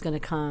Change Is Going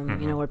to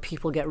Come, where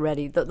people get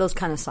ready, those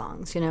kind of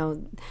songs, So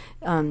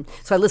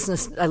I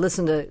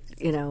listened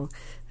to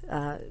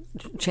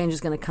Change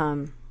Is Going to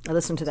Come. I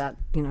listened to that,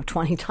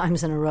 20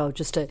 times in a row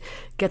just to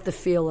get the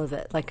feel of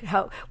it. Like,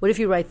 what if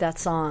you write that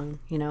song,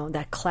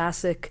 that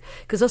classic?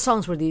 Because those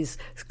songs were these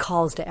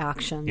calls to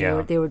action.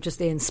 Yeah.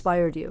 They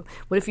inspired you.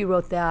 What if you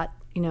wrote that,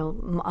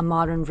 a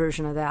modern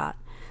version of that?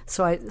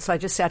 So I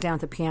just sat down at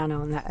the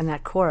piano, and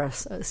that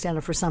chorus, Stand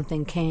Up for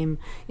Something, came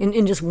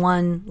in just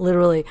one,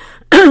 literally,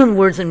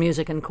 words and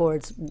music and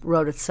chords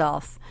wrote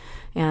itself.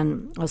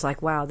 And I was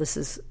like, wow, it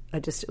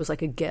was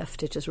like a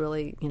gift. It just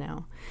really,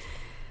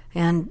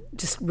 and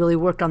just really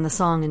worked on the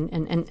song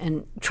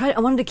and tried.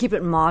 I wanted to keep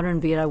it modern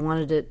beat. I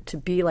wanted it to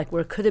be like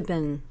where it could have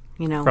been,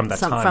 from that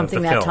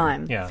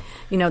time. Yeah.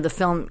 The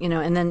film,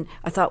 and then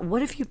I thought,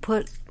 what if you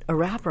put a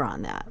rapper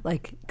on that?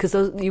 Like, because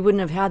you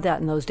wouldn't have had that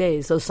in those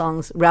days. Those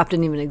songs, rap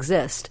didn't even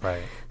exist.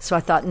 Right. So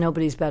I thought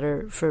nobody's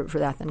better for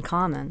that than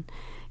Common.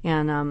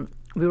 And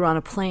we were on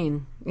a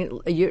plane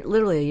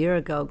literally a year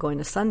ago going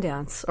to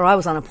Sundance, or I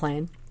was on a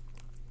plane.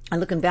 And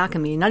looking back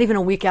at me, not even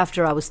a week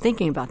after I was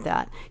thinking about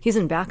that, he's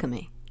in back of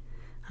me.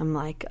 I'm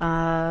like,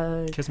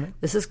 Kismet.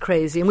 This is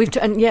crazy.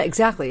 And yeah,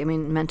 exactly. I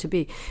mean, meant to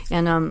be.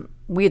 And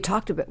we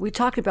talked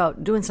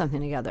about doing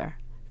something together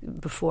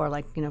before,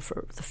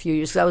 for a few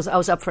years. 'Cause I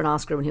was up for an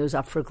Oscar when he was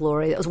up for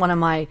Glory. It was one of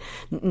my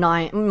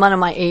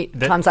 8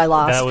 times I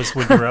lost. That was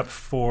when you were up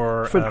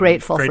for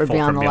Grateful for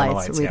Beyond the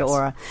Lights, Rita yes.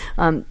 Ora.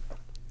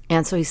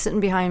 And so he's sitting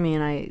behind me,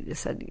 and I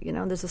said,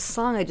 there's a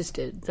song I just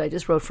did that I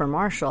just wrote for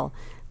Marshall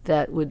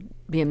that would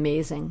be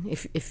amazing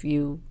if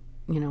you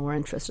were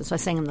interested. So I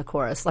sang him the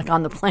chorus, like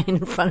on the plane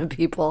in front of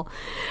people.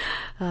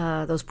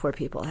 Those poor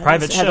people.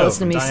 Private had to show,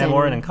 listen to me Diane sing.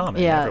 Warren and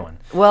Common, Yeah. everyone.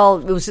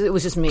 Well, it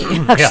was just me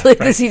actually, because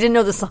right. he didn't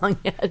know the song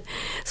yet.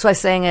 So I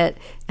sang it,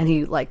 and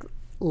he like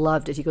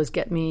loved it. He goes,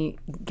 "Get me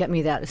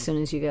that as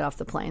soon as you get off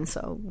the plane."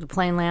 So the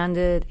plane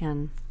landed,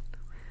 and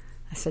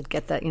I said,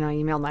 "Get that." I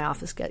emailed my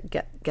office, get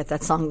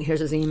that song. Here's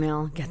his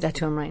email. Get that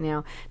to him right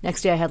now.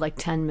 Next day, I had like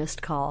 10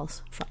 missed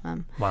calls from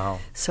him. Wow.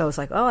 So it's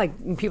like,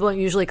 people don't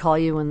usually call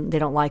you when they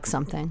don't like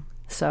something.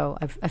 So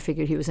I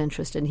figured he was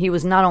interested. And he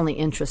was not only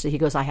interested, he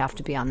goes, "I have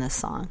to be on this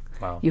song.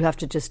 Wow. I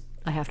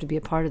have to be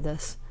a part of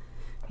this."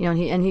 And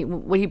he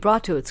what he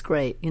brought to it's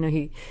great.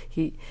 He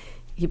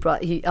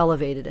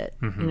elevated it.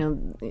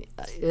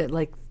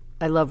 Like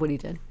I love what he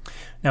did.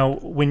 Now,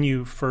 when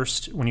you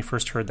first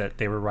heard that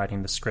they were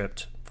writing the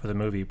script for the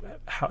movie,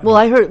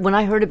 when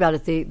I heard about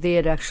it, they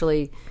had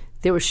actually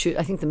were shoot.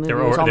 I think the movie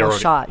was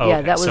almost shot. Oh, yeah,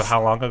 okay. that was. So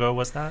how long ago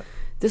was that?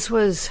 This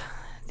was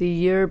the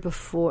year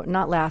before,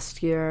 not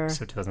last year.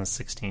 So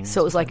 2016.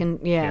 So it was like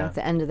at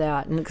the end of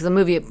that, and because the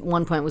movie at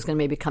one point was going to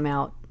maybe come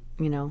out,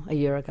 a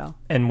year ago.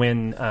 And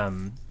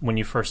when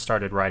you first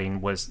started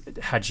writing,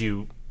 had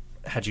you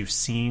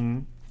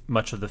seen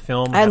much of the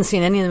film? I hadn't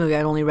seen any of the movie.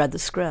 I'd only read the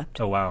script.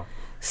 Oh wow!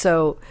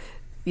 So,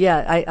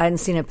 yeah, I hadn't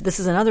seen it. But this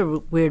is another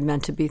weird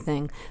meant to be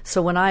thing.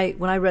 So when I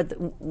wrote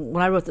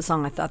the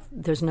song, I thought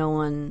there's no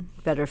one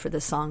better for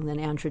this song than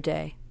Andra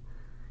Day.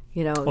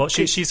 Well,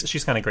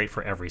 she's kind of great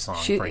for every song,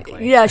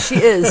 frankly. Yeah, she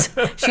is.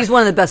 She's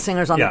one of the best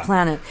singers on Yeah. the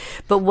planet.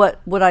 But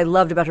what I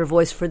loved about her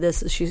voice for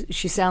this is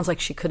she sounds like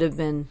she could have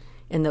been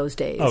in those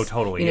days. Oh,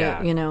 totally.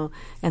 Yeah.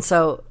 And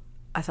so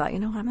I thought,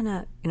 I'm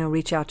gonna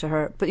reach out to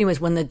her. But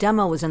anyways, when the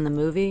demo was in the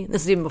movie,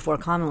 this is even before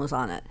Common was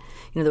on it.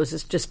 There was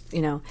this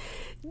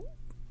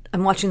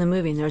I'm watching the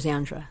movie and there's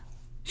Andra.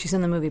 She's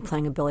in the movie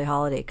playing a Billie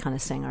Holiday kind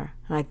of singer,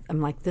 and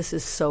I'm like, this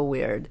is so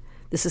weird.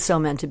 This is so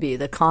meant to be.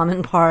 The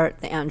Common part,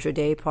 the Andra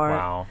Day part.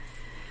 Wow.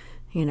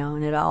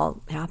 And it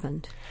all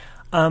happened.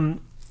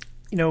 When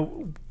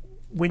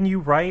you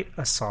write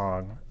a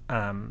song,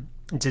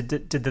 did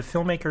the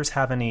filmmakers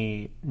have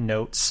any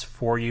notes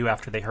for you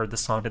after they heard the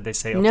song? Did they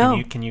say, No.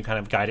 can you kind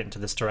of guide it into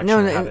this direction?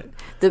 No,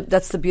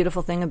 that's the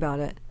beautiful thing about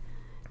it.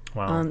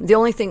 Wow. The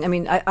only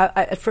thing, I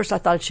at first I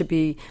thought it should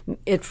be,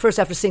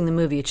 after seeing the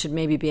movie, it should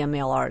maybe be a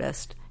male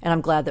artist. And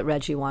I'm glad that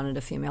Reggie wanted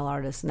a female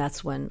artist. And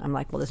that's when I'm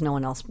like, well, there's no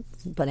one else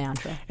but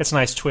Andra. It's a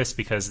nice twist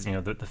because,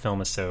 the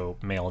film is so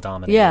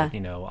male-dominated. Yeah.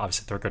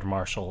 Obviously Thurgood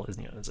Marshall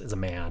is a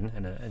man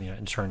and an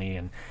attorney.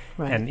 And,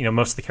 Right. and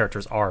most of the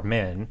characters are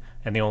men.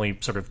 And the only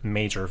sort of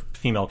major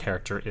female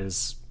character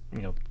is,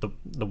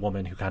 the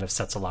woman who kind of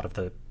sets a lot of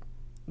the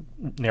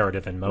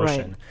narrative in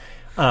motion.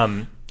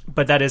 Right.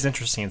 But that is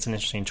interesting. It's an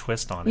interesting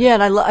twist on it. Yeah,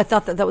 and I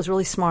thought that was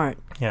really smart.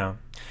 Yeah.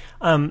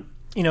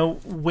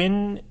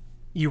 When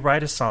you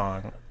write a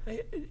song,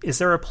 is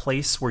there a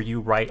place where you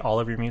write all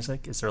of your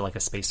music? Is there like a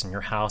space in your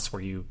house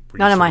where you...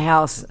 Not in my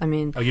house. Oh,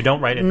 you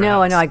don't write it in your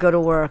No, house? I know. I go to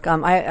work.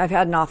 I've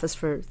had an office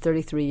for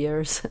 33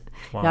 years.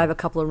 Wow. Now I have a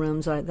couple of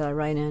rooms that I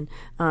write in.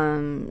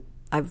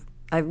 I've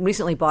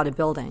recently bought a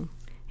building,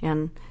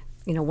 and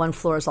one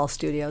floor is all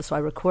studio, so I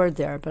record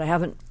there. But I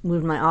haven't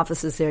moved my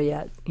offices there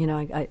yet.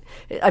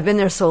 I've been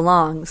there so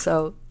long,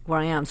 so where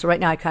I am. So right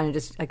now I kind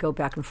of I go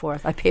back and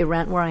forth. I pay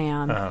rent where I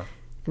am, and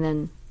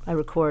then I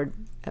record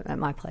at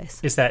my place.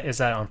 Is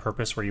that on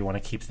purpose, where you want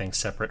to keep things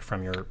separate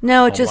from your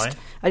No, home life?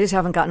 I just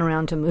haven't gotten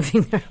around to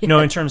moving there yet. No,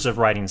 in terms of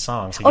writing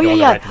songs. So you Oh go yeah, to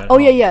yeah. write them at Oh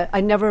home. yeah.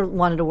 I never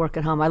wanted to work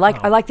at home. I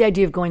like the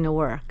idea of going to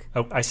work.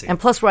 Oh, I see. And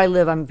plus, where I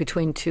live, I'm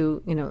between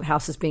two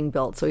houses being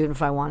built. So even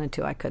if I wanted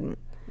to, I couldn't.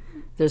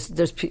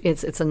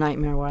 It's a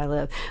nightmare where I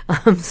live.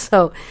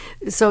 So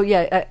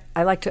yeah,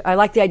 I like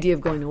the idea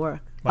of going to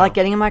work. Wow. I like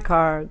getting in my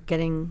car,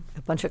 getting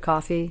a bunch of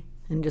coffee,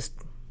 and just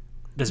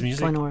Does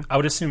music? going to work. I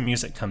would assume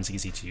music comes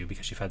easy to you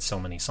because you've had so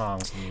many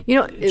songs.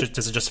 And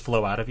does it just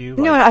flow out of you?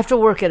 No, I have to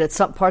work at it.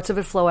 Some parts of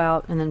it flow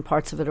out, and then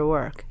parts of it are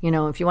work.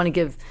 If you want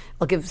to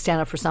I'll give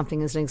Stand Up for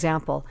Something as an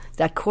example.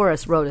 That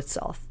chorus wrote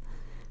itself.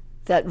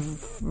 That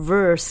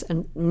verse,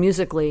 and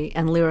musically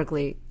and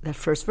lyrically, that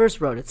first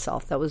verse wrote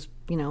itself. That was,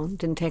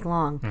 didn't take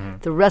long. Mm-hmm.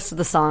 The rest of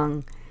the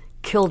song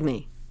killed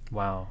me.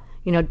 Wow.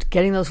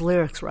 Getting those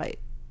lyrics right,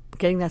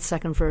 getting that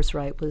second verse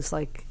right was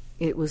like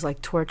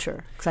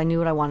torture, because I knew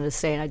what I wanted to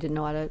say and I didn't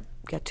know how to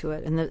get to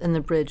it, and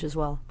the bridge as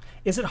well.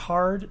 Is it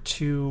hard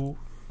to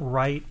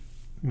write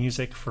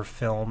music for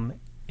film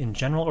in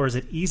general, or is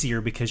it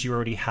easier because you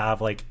already have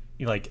like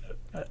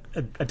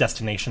a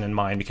destination in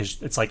mind,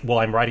 because it's like, well,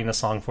 I'm writing a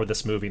song for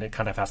this movie and it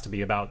kind of has to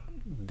be about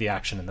the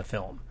action in the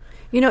film?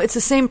 It's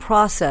the same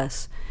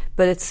process,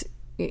 but it's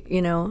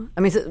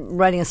it's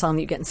writing a song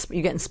that you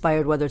get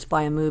inspired, whether it's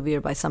by a movie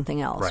or by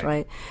something else,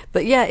 right?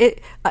 But yeah,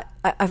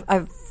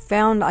 I've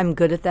found I'm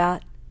good at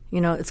that.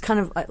 It's kind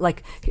of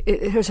like,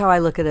 here's how I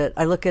look at it.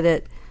 I look at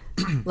it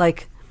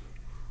like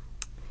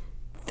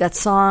that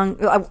song.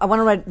 I want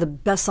to write the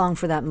best song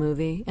for that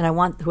movie, and I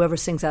want whoever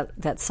sings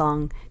that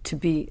song to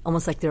be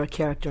almost like they're a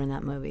character in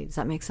that movie. Does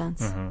that make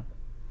sense?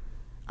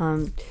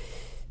 Mm-hmm.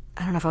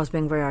 I don't know if I was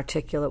being very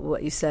articulate with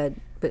what you said,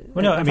 but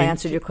Well, no, if I mean, I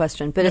answered your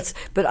question.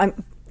 But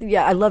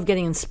I love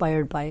getting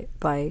inspired by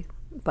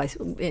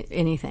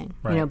anything,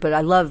 Right. But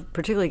I love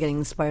particularly getting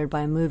inspired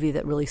by a movie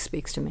that really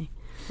speaks to me.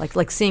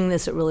 Like seeing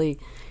this, it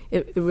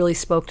really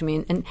spoke to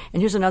me. And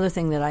here's another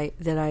thing that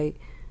I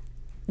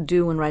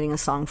do when writing a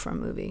song for a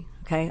movie.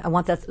 Okay, I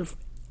want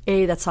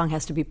that song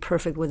has to be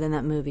perfect within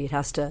that movie. It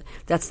has to.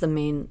 That's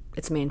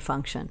its main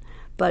function.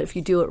 But if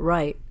you do it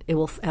right, it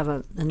will have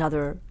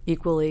another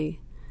equally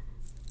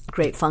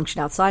great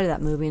function outside of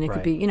that movie, and it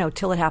could be,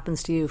 Till It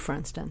Happens to You, for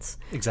instance.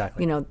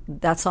 Exactly.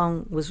 That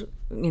song was,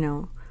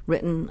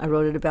 written, I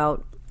wrote it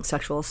about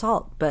sexual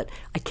assault, but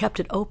I kept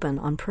it open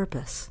on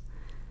purpose.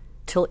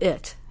 Till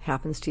It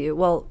Happens to You.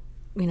 Well,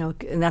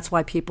 and that's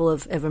why people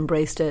have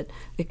embraced it.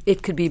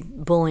 It could be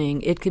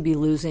bullying. It could be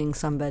losing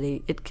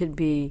somebody. It could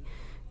be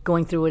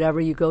going through whatever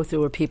you go through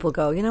where people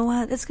go, you know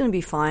what, it's going to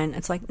be fine.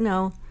 It's like,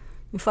 no,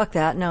 fuck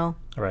that, no.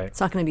 Right. It's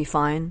not going to be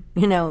fine.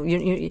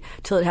 You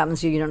till it happens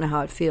to you, you don't know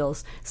how it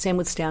feels. Same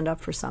with Stand Up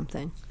for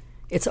Something.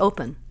 It's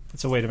open.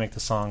 It's a way to make the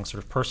song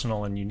sort of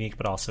personal and unique,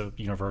 but also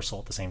universal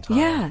at the same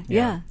time.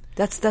 Yeah.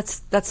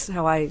 That's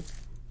how I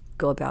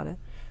go about it.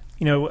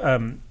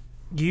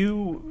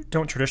 You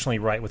don't traditionally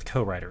write with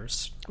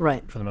co-writers,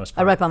 Right. For the most I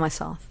part. write by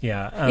myself.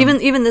 Yeah.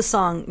 Even this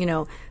song,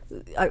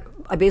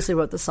 I basically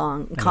wrote the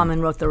song.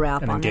 Common wrote the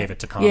rap and then on gave it. it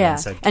to Common Yeah, and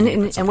said, "Can you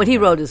put and something what he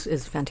in wrote there?"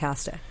 is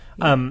fantastic.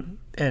 And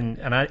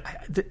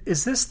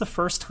is this the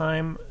first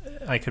time?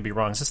 I could be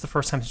wrong. Is this the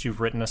first time that you've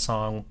written a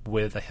song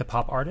with a hip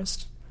hop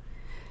artist?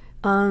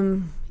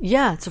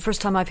 Yeah, it's the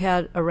first time I've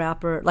had a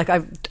rapper. Like I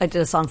did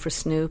a song for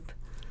Snoop,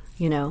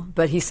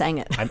 but he sang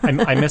it.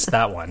 I missed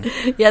that one.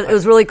 Yeah, it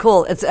was really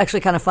cool. It's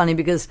actually kind of funny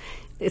because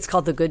it's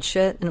called The Good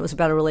Shit, and it was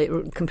about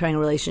comparing a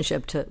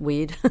relationship to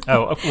weed.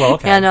 Oh, well,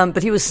 okay. And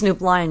but he was Snoop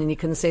Lion, and he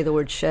couldn't say the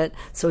word shit,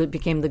 so it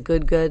became The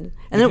Good Good.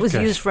 And then it was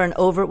Good. used for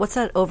what's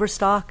that,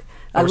 Overstock?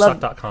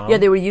 Overstock.com. Yeah,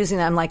 they were using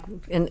that. I'm like,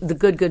 and The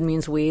Good Good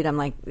means weed. I'm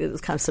like, it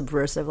was kind of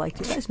subversive. Like,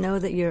 do you guys know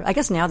that I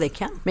guess now they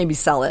can maybe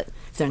sell it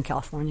if they're in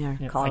California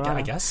or Colorado.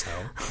 I guess so.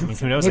 I mean,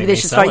 who knows? Maybe they they may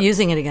should sell start it.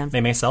 using it again.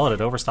 They may sell it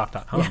at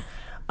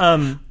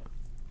Overstock.com.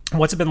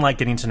 What's it been like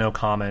getting to know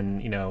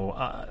Common?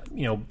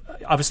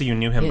 Obviously you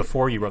knew him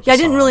before you wrote the Yeah, I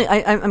song. didn't really.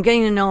 I'm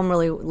getting to know him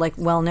really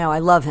well now. I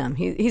love him.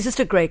 He's just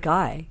a great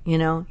guy.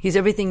 He's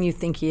everything you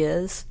think he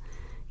is.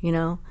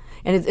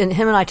 And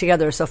him and I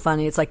together are so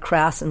funny. It's like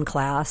crass and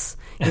class.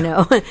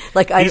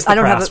 Like He's the I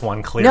don't crass have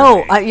one, clearly.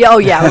 No. Oh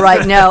yeah,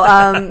 right.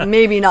 No,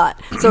 maybe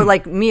not. So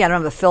like me, I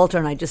don't have a filter,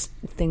 and I just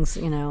things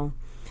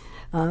come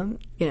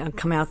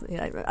out.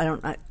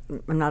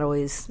 I'm not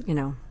always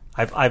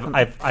I've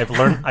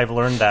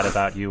learned that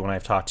about you when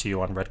I've talked to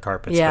you on red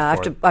carpets. Yeah,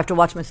 before. I have to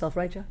watch myself,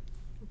 right, Joe?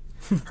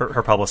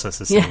 Her publicist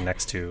is sitting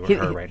next to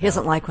her right now. He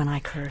doesn't like when I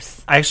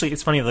curse. Actually,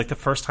 it's funny. Like the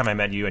first time I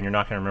met you, and you're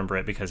not going to remember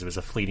it because it was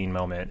a fleeting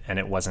moment, and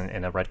it wasn't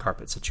in a red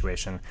carpet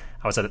situation.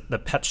 I was at the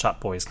Pet Shop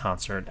Boys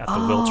concert at the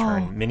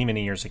Wiltern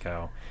many years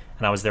ago,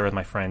 and I was there with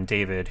my friend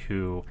David,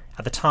 who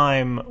at the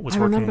time was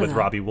working remember with that.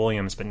 Robbie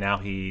Williams, but now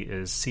he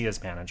is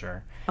Sia's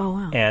manager. Oh,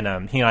 wow.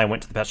 And he and I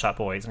went to the Pet Shop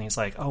Boys, and he's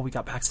like, "Oh, we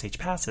got backstage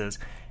passes,"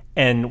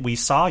 and we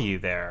saw you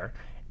there,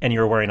 and you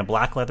were wearing a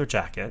black leather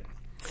jacket.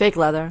 Fake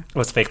leather. It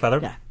was fake leather.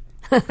 Yeah.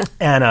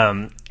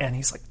 And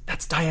he's like,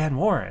 "That's Diane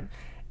Warren."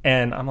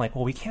 And I'm like,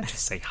 "Well, we can't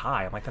just say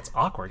hi." I'm like, "That's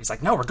awkward." He's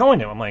like, "No, we're going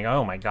to." I'm like,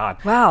 "Oh my God."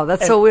 Wow,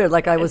 that's so weird.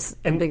 Like I was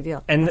a big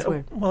deal. And That's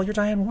weird. well, you're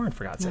Diane Warren,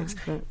 for God's sakes.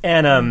 but-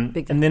 And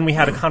big deal. and then we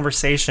had a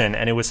conversation,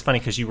 and it was funny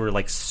because you were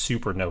like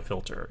super no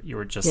filter. You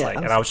were just Yeah, like, I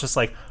and was- I was just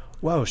like,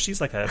 "Whoa,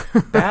 she's like a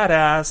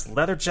badass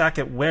leather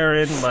jacket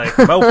wearing like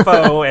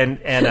mofo."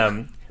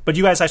 And but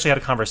you guys actually had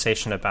a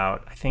conversation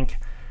about, I think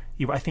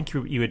you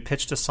had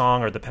pitched a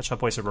song, or the Pet Shop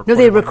Boys had recorded. No,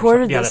 they one or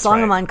recorded something. Yeah, a that's song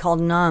right. of mine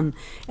called "Numb,"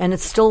 and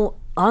it's still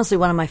honestly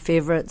one of my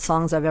favorite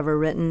songs I've ever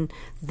written.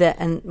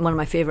 And one of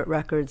my favorite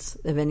records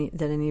that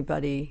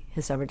anybody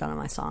has ever done on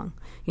my song.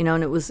 And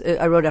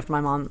I wrote after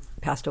my mom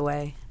passed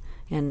away,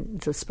 and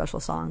it's a special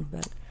song.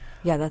 But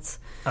yeah, that's.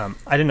 I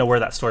didn't know where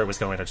that story was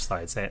going. I just thought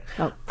I'd say it.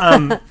 Oh.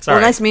 Sorry.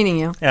 Well, nice meeting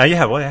you.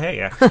 Yeah. Well, hey,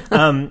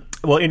 yeah.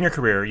 Well, in your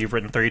career, you've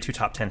written 32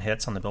 top 10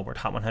 hits on the Billboard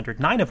Hot 100,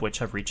 9 of which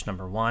have reached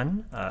number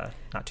 1.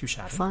 Not too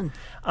shabby. Fun.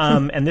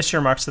 And this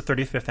year marks the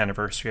 35th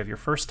anniversary of your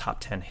first top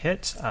 10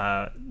 hit.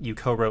 You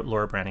co-wrote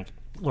Laura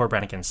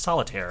Branigan's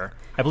 "Solitaire."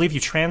 I believe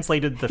you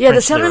translated the French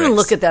I don't even lyrics.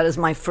 look at that as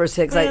my first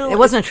hit. 'Cause Well, it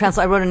wasn't a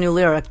translation. I wrote a new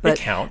lyric, but It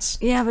counts.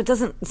 Yeah, but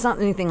it's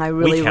not anything I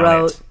really count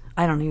wrote. it.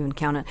 I don't even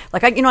count it.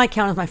 Like I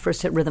count as my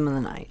first hit, "Rhythm of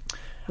the Night."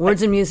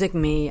 Words and music,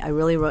 me. I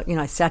really wrote.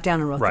 I sat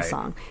down and wrote Right. the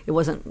song. It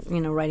wasn't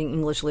writing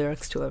English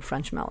lyrics to a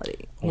French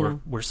melody.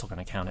 We're still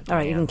going to count it. All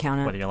right, you Diane, can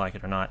count it. whether you like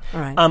it or not.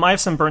 All right. I have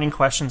some burning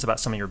questions about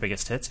some of your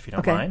biggest hits, if you don't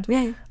Okay. mind.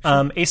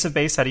 Yeah, Ace of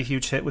Base had a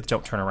huge hit with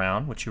 "Don't Turn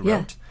Around," which you Yeah.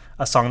 wrote.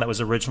 A song that was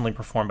originally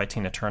performed by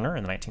Tina Turner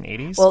in the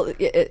 1980s. Well,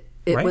 it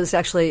Right? was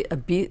actually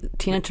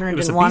Tina Turner It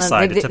was didn't a want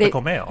B-side it. to Typical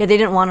Male. Yeah, they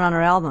didn't want it on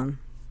her album.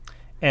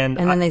 And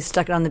then they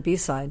stuck it on the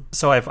B-side.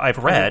 So I've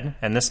read,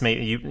 and this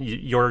may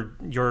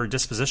your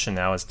disposition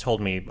now has told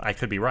me I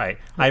could be right.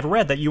 I've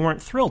read that you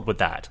weren't thrilled with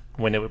that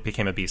when it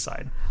became a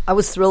B-side. I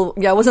was thrilled.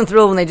 Yeah, I wasn't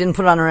thrilled when they didn't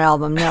put it on her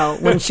album. No,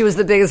 when she was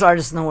the biggest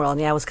artist in the world.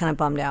 Yeah, I was kind of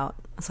bummed out.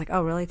 I was like,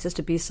 oh, really? It's just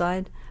a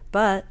B-side?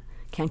 But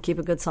can't keep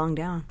a good song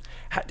down.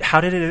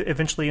 How did it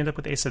eventually end up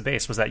with Ace of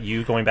Base? Was that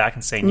you going back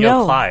and saying,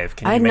 "Yo, Clive,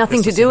 can you I had make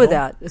nothing this to do with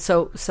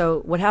single?" that.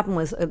 So what happened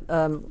was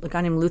a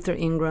guy named Luther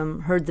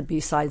Ingram heard the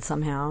B-side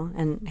somehow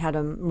and had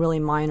a really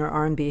minor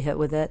R&B hit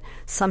with it.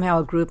 Somehow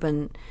a group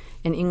in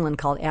England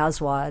called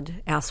Aswad.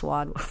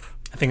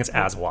 I think it's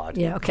Aswad.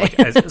 Yeah, okay.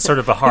 Like, it's sort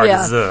of a hard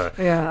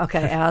Z. Yeah,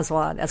 okay,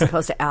 Aswad, as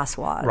opposed to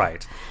Aswad.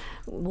 Right.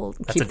 We'll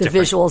That's keep a the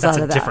different- visuals that's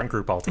out a of that. different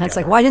group altogether. And it's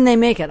like, why didn't they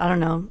make it? I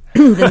don't know.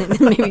 Then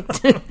maybe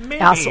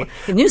Aswad.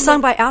 A new song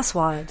by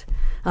Aswad.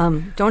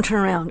 Don't Turn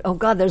Around. Oh,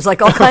 God, there's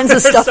like all kinds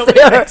of stuff so many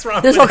there. things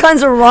wrong There's with all it.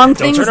 kinds of wrong Don't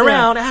things turn there.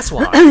 around,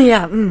 Aswad.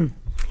 Yeah.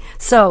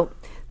 So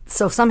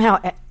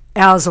somehow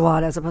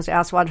Aswad, as opposed to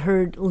Aswad,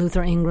 heard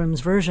Luther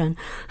Ingram's version,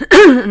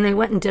 and they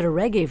went and did a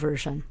reggae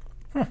version,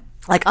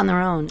 like on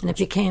their own, and it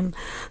became,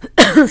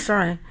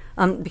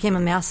 became a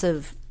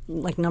massive,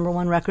 like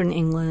 #1 record in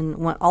England.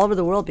 All over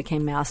the world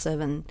became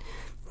massive, and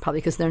probably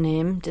because their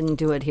name didn't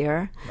do it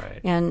here. Right.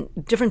 And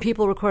different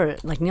people recorded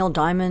it. Like Neil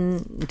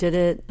Diamond did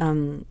it.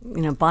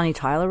 Bonnie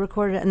Tyler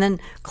recorded it, and then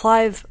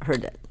Clive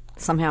heard it.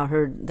 Somehow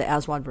heard the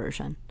Aswad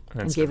version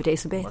and gave it to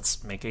Ace of Base.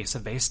 Let's make Ace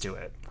of Base do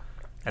it.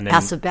 And then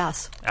Ace of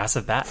Bass. Ace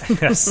of Bass.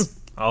 Yes.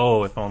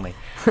 Oh, if only.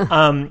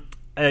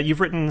 You've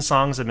written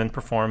songs that have been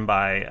performed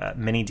by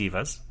many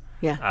divas.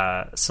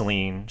 Yeah.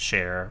 Celine,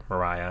 Cher,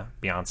 Mariah,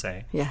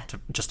 Beyonce. Yeah.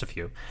 Just a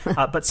few.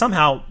 But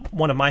somehow,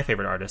 one of my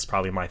favorite artists,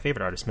 probably my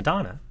favorite artist,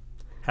 Madonna,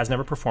 has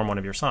never performed one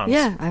of your songs.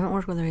 Yeah, I haven't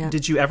worked with her yet.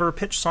 Did you ever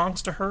pitch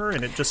songs to her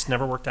and it just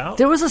never worked out?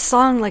 There was a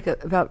song like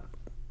about,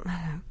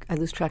 I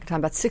lose track of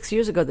time, about 6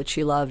 years ago that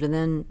she loved, and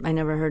then I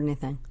never heard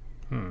anything.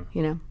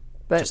 You know?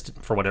 But Just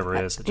for whatever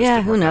it is. It just yeah,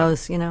 didn't who work out.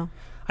 knows, you know?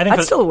 I think I'd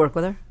that- still work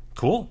with her.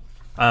 Cool.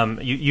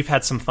 You've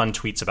had some fun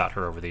tweets about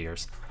her over the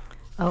years.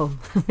 Oh,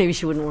 maybe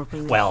she wouldn't work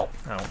with me. Well,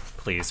 oh,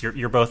 please.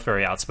 You're both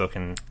very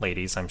outspoken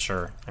ladies. I'm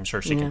sure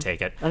she can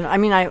take it. I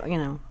mean, I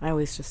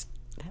always just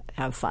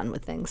have fun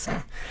with things.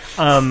 So.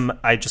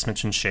 I just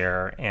mentioned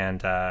Cher,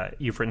 and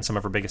you've written some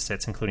of her biggest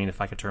hits, including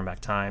 "If I Could Turn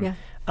Back Time." Yeah.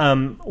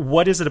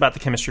 What is it about the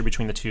chemistry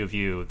between the two of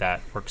you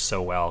that works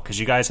so well? Because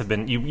you guys have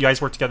been you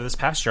guys worked together this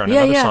past year on Yeah,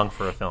 another yeah. song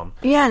for a film.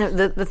 Yeah, and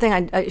the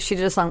thing, she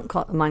did a song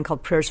of mine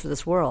called Prayers for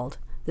This World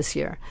this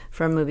year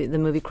for the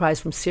movie Cries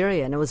from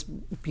Syria, and it was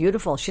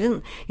beautiful. She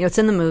didn't, it's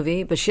in the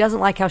movie, but she doesn't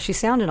like how she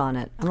sounded on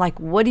it. I'm like,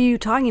 what are you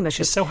talking about?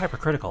 She's so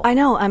hypercritical. I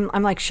know.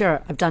 I'm like,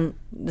 sure,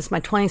 this is my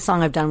 20th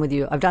song I've done with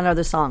you. I've done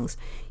other songs.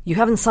 You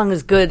haven't sung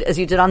as good as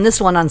you did on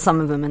this one on some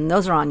of them, and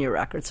those are on your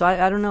record. So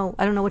I don't know.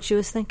 I don't know what she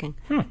was thinking,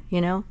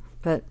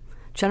 But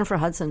Jennifer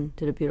Hudson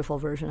did a beautiful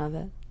version of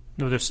it.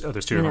 No, there's two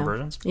different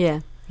versions?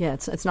 Yeah.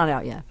 It's not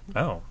out yet.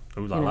 Oh,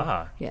 ooh la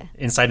la. Yeah.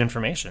 Inside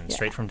information,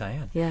 straight from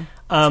Diane. Yeah.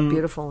 It's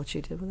beautiful what she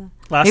did with it.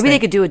 Last Maybe thing- they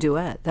could do a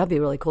duet. That'd be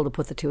really cool to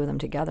put the two of them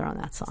together on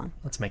that song.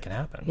 Let's make it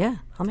happen. Yeah,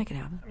 I'll make it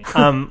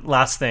happen.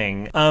 Last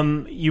thing.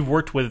 You've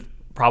worked with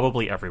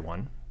probably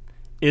everyone.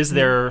 Is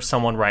there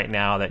someone right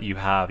now that you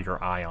have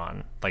your eye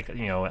on? Like,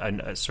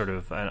 a sort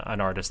of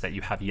an artist that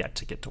you have yet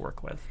to get to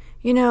work with?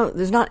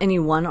 There's not any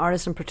one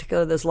artist in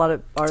particular. There's a lot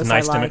of artists It's a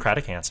nice I like.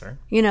 democratic answer.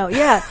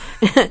 Yeah.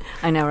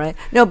 I know, right?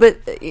 No, but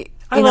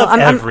I love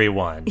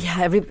everyone.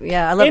 I love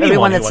Anyone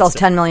everyone who that sells wants to-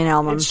 10 million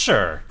albums.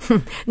 Sure.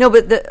 No,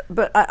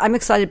 but I'm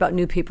excited about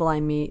new people I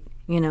meet.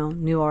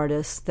 New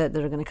artists that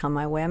are going to come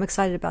my way. I'm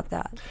excited about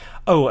that.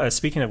 Oh,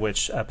 speaking of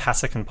which,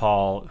 Pasek and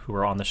Paul, who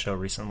were on the show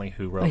recently,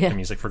 who wrote the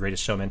music for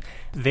Greatest Showman,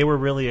 they were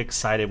really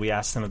excited. We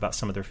asked them about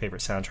some of their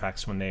favorite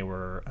soundtracks when they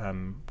were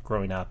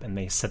growing up, and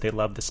they said they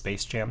loved the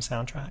Space Jam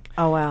soundtrack.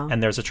 Oh, wow.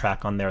 And there's a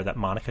track on there that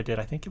Monica did.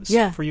 I think it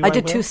was For You, I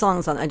did Will? 2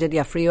 songs on. I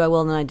did For You I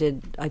Will, and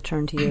then I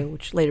Turn to You,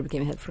 which later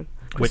became a hit for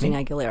Christina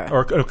Whitney? Aguilera.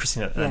 Or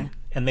Christina. Yeah.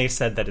 And they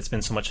said that it's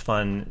been so much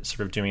fun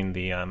sort of doing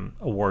the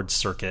awards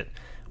circuit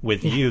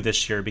with you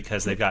this year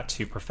because they've got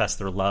to profess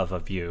their love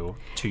of you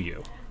to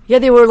you. Yeah,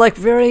 they were like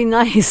very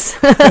nice.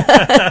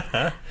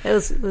 It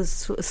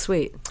was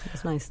sweet.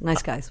 It was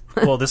nice guys.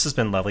 Well, this has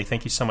been lovely.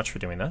 Thank you so much for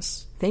doing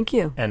this. Thank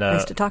you. And,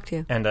 nice to talk to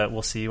you. And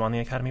we'll see you on the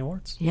Academy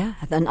Awards. Yeah,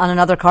 on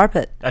another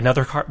carpet.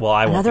 Another carpet. Well,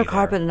 I won't be Another there.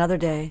 carpet, another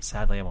day.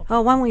 Sadly, I won't.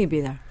 Oh, when will you be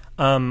there?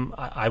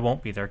 I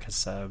won't be there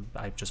because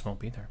I just won't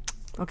be there.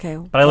 Okay,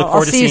 But I look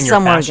forward to I'll see you seeing your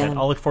somewhere fashion. again.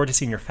 I'll look forward to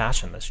seeing your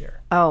fashion this year.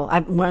 Oh,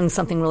 I'm wearing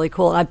something really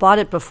cool. And I bought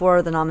it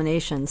before the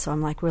nomination, so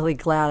I'm like really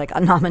glad I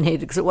got nominated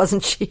because it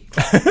wasn't cheap.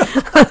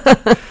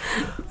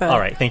 All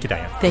right. Thank you,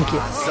 Diane. Thank you.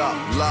 What's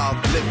up,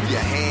 love? Lift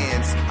your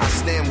hands. I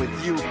stand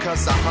with you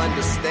cause I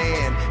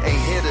understand.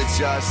 Ain't here to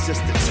judge,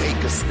 just to take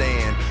a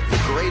stand. The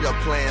greater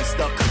plans,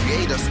 the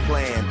creator's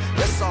plan.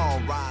 Let's all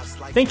rise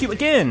like... Thank you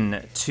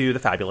again to the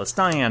fabulous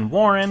Diane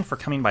Warren for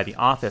coming by the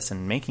office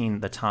and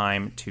making the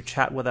time to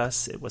chat with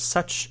us. It was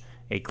such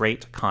a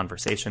great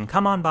conversation.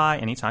 Come on by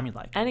anytime you'd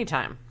like.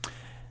 Anytime.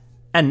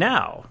 And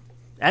now,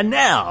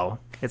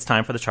 it's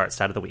time for the chart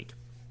stat of the week.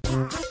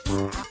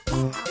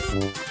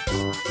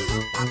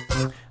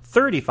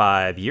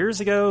 35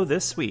 years ago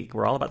this week,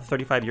 we're all about the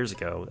 35 years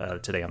ago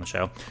today on the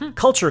show,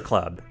 Culture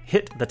Club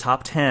hit the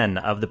top 10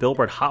 of the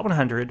Billboard Hot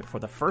 100 for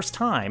the first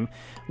time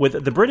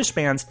with the British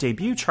band's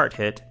debut chart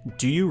hit,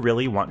 Do You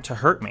Really Want to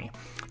Hurt Me?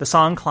 The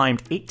song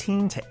climbed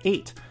 18 to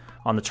 8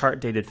 on the chart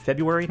dated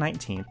February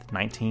 19th,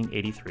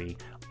 1983,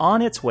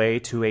 on its way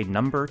to a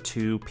number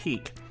 2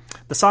 peak.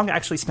 The song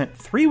actually spent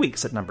 3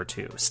 weeks at number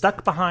 2,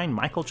 stuck behind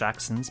Michael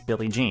Jackson's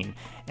Billie Jean.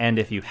 And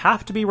if you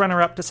have to be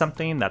runner-up to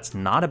something, that's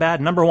not a bad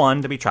number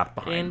 1 to be trapped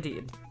behind.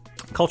 Indeed.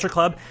 Culture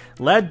Club,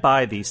 led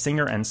by the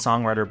singer and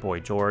songwriter Boy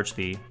George,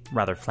 the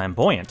rather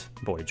flamboyant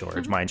Boy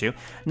George, mind you,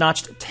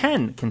 notched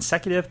 10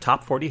 consecutive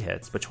top 40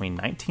 hits between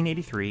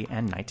 1983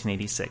 and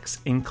 1986,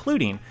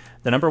 including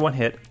the number 1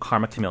 hit,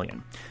 Karma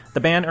Chameleon.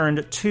 The band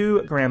earned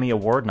 2 Grammy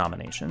Award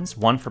nominations,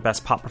 one for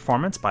Best Pop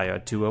Performance by a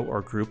duo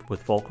or group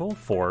with vocal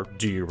for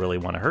Do You Really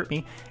Want to Hurt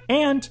Me,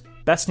 and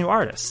Best New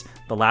Artist,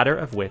 the latter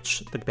of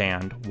which the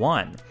band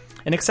won.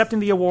 In accepting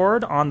the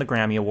award on the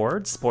Grammy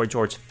Awards, Boy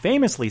George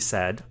famously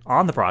said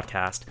on the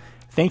broadcast,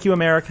 "Thank you,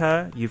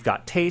 America. You've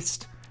got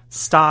taste,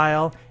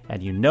 style,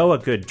 and you know a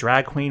good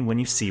drag queen when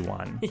you see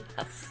one."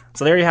 Yes.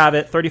 So there you have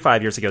it.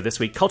 35 years ago this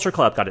week, Culture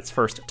Club got its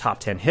first top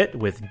 10 hit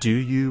with Do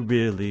You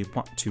Really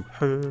Want to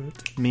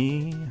Hurt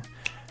Me?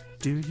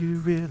 Do you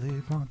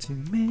really want to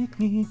make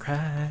me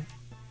cry?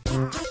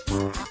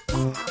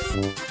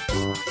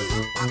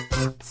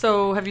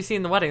 So, have you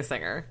seen The Wedding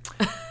Singer?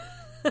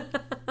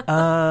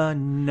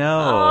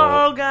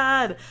 No. Oh,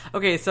 God.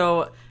 Okay,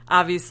 so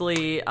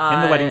obviously... in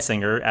The Wedding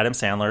Singer, Adam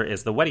Sandler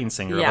is the wedding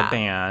singer of a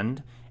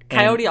band.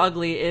 Coyote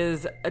Ugly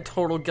is a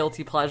total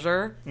guilty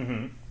pleasure.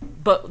 Mm-hmm.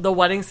 But The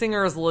Wedding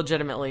Singer is a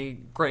legitimately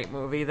great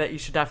movie that you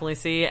should definitely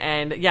see.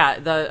 And yeah,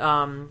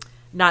 the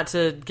not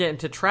to get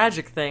into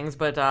tragic things,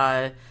 but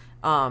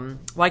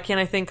why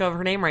can't I think of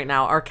her name right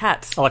now?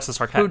 Arquette. Alexis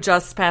Arquette. Who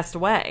just passed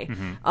away.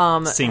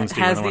 Mm-hmm.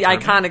 Has the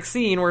iconic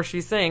scene where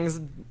she sings,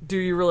 Do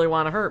You Really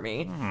Want to Hurt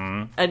Me?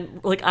 Mm-hmm. And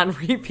like on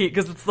repeat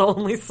because it's the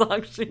only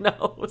song she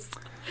knows.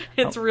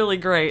 It's really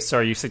great. So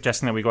are you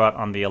suggesting that we go out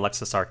on the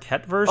Alexis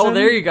Arquette version? Oh,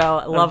 there you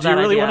go. Love that idea.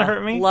 Do You Really Want to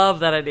Hurt Me?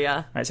 Love that idea.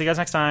 All right, see you guys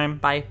next time.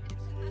 Bye.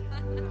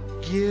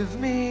 Give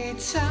me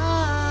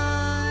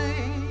time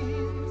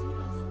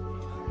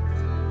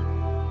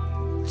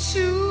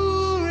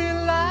to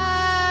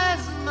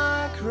realize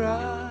my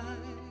crime.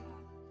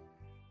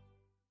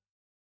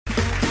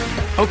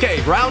 Okay,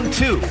 round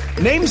 2.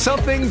 Name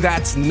something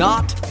that's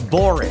not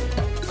boring.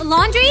 A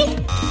laundry?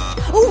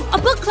 Ooh, a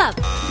book club.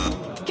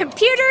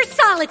 Computer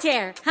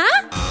solitaire,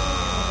 huh?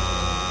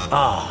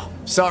 Ah,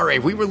 sorry,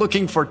 we were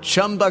looking for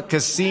Chumba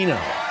Casino.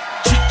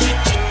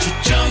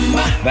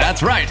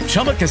 That's right,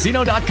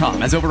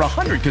 ChumbaCasino.com has over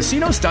 100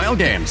 casino-style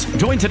games.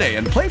 Join today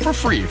and play for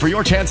free for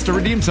your chance to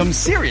redeem some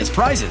serious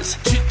prizes.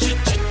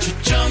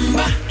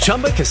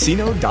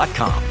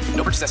 ChumbaCasino.com.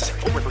 No purchase necessary.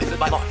 Void where prohibited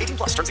by law. 18+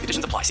 terms and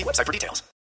conditions apply. See website for details.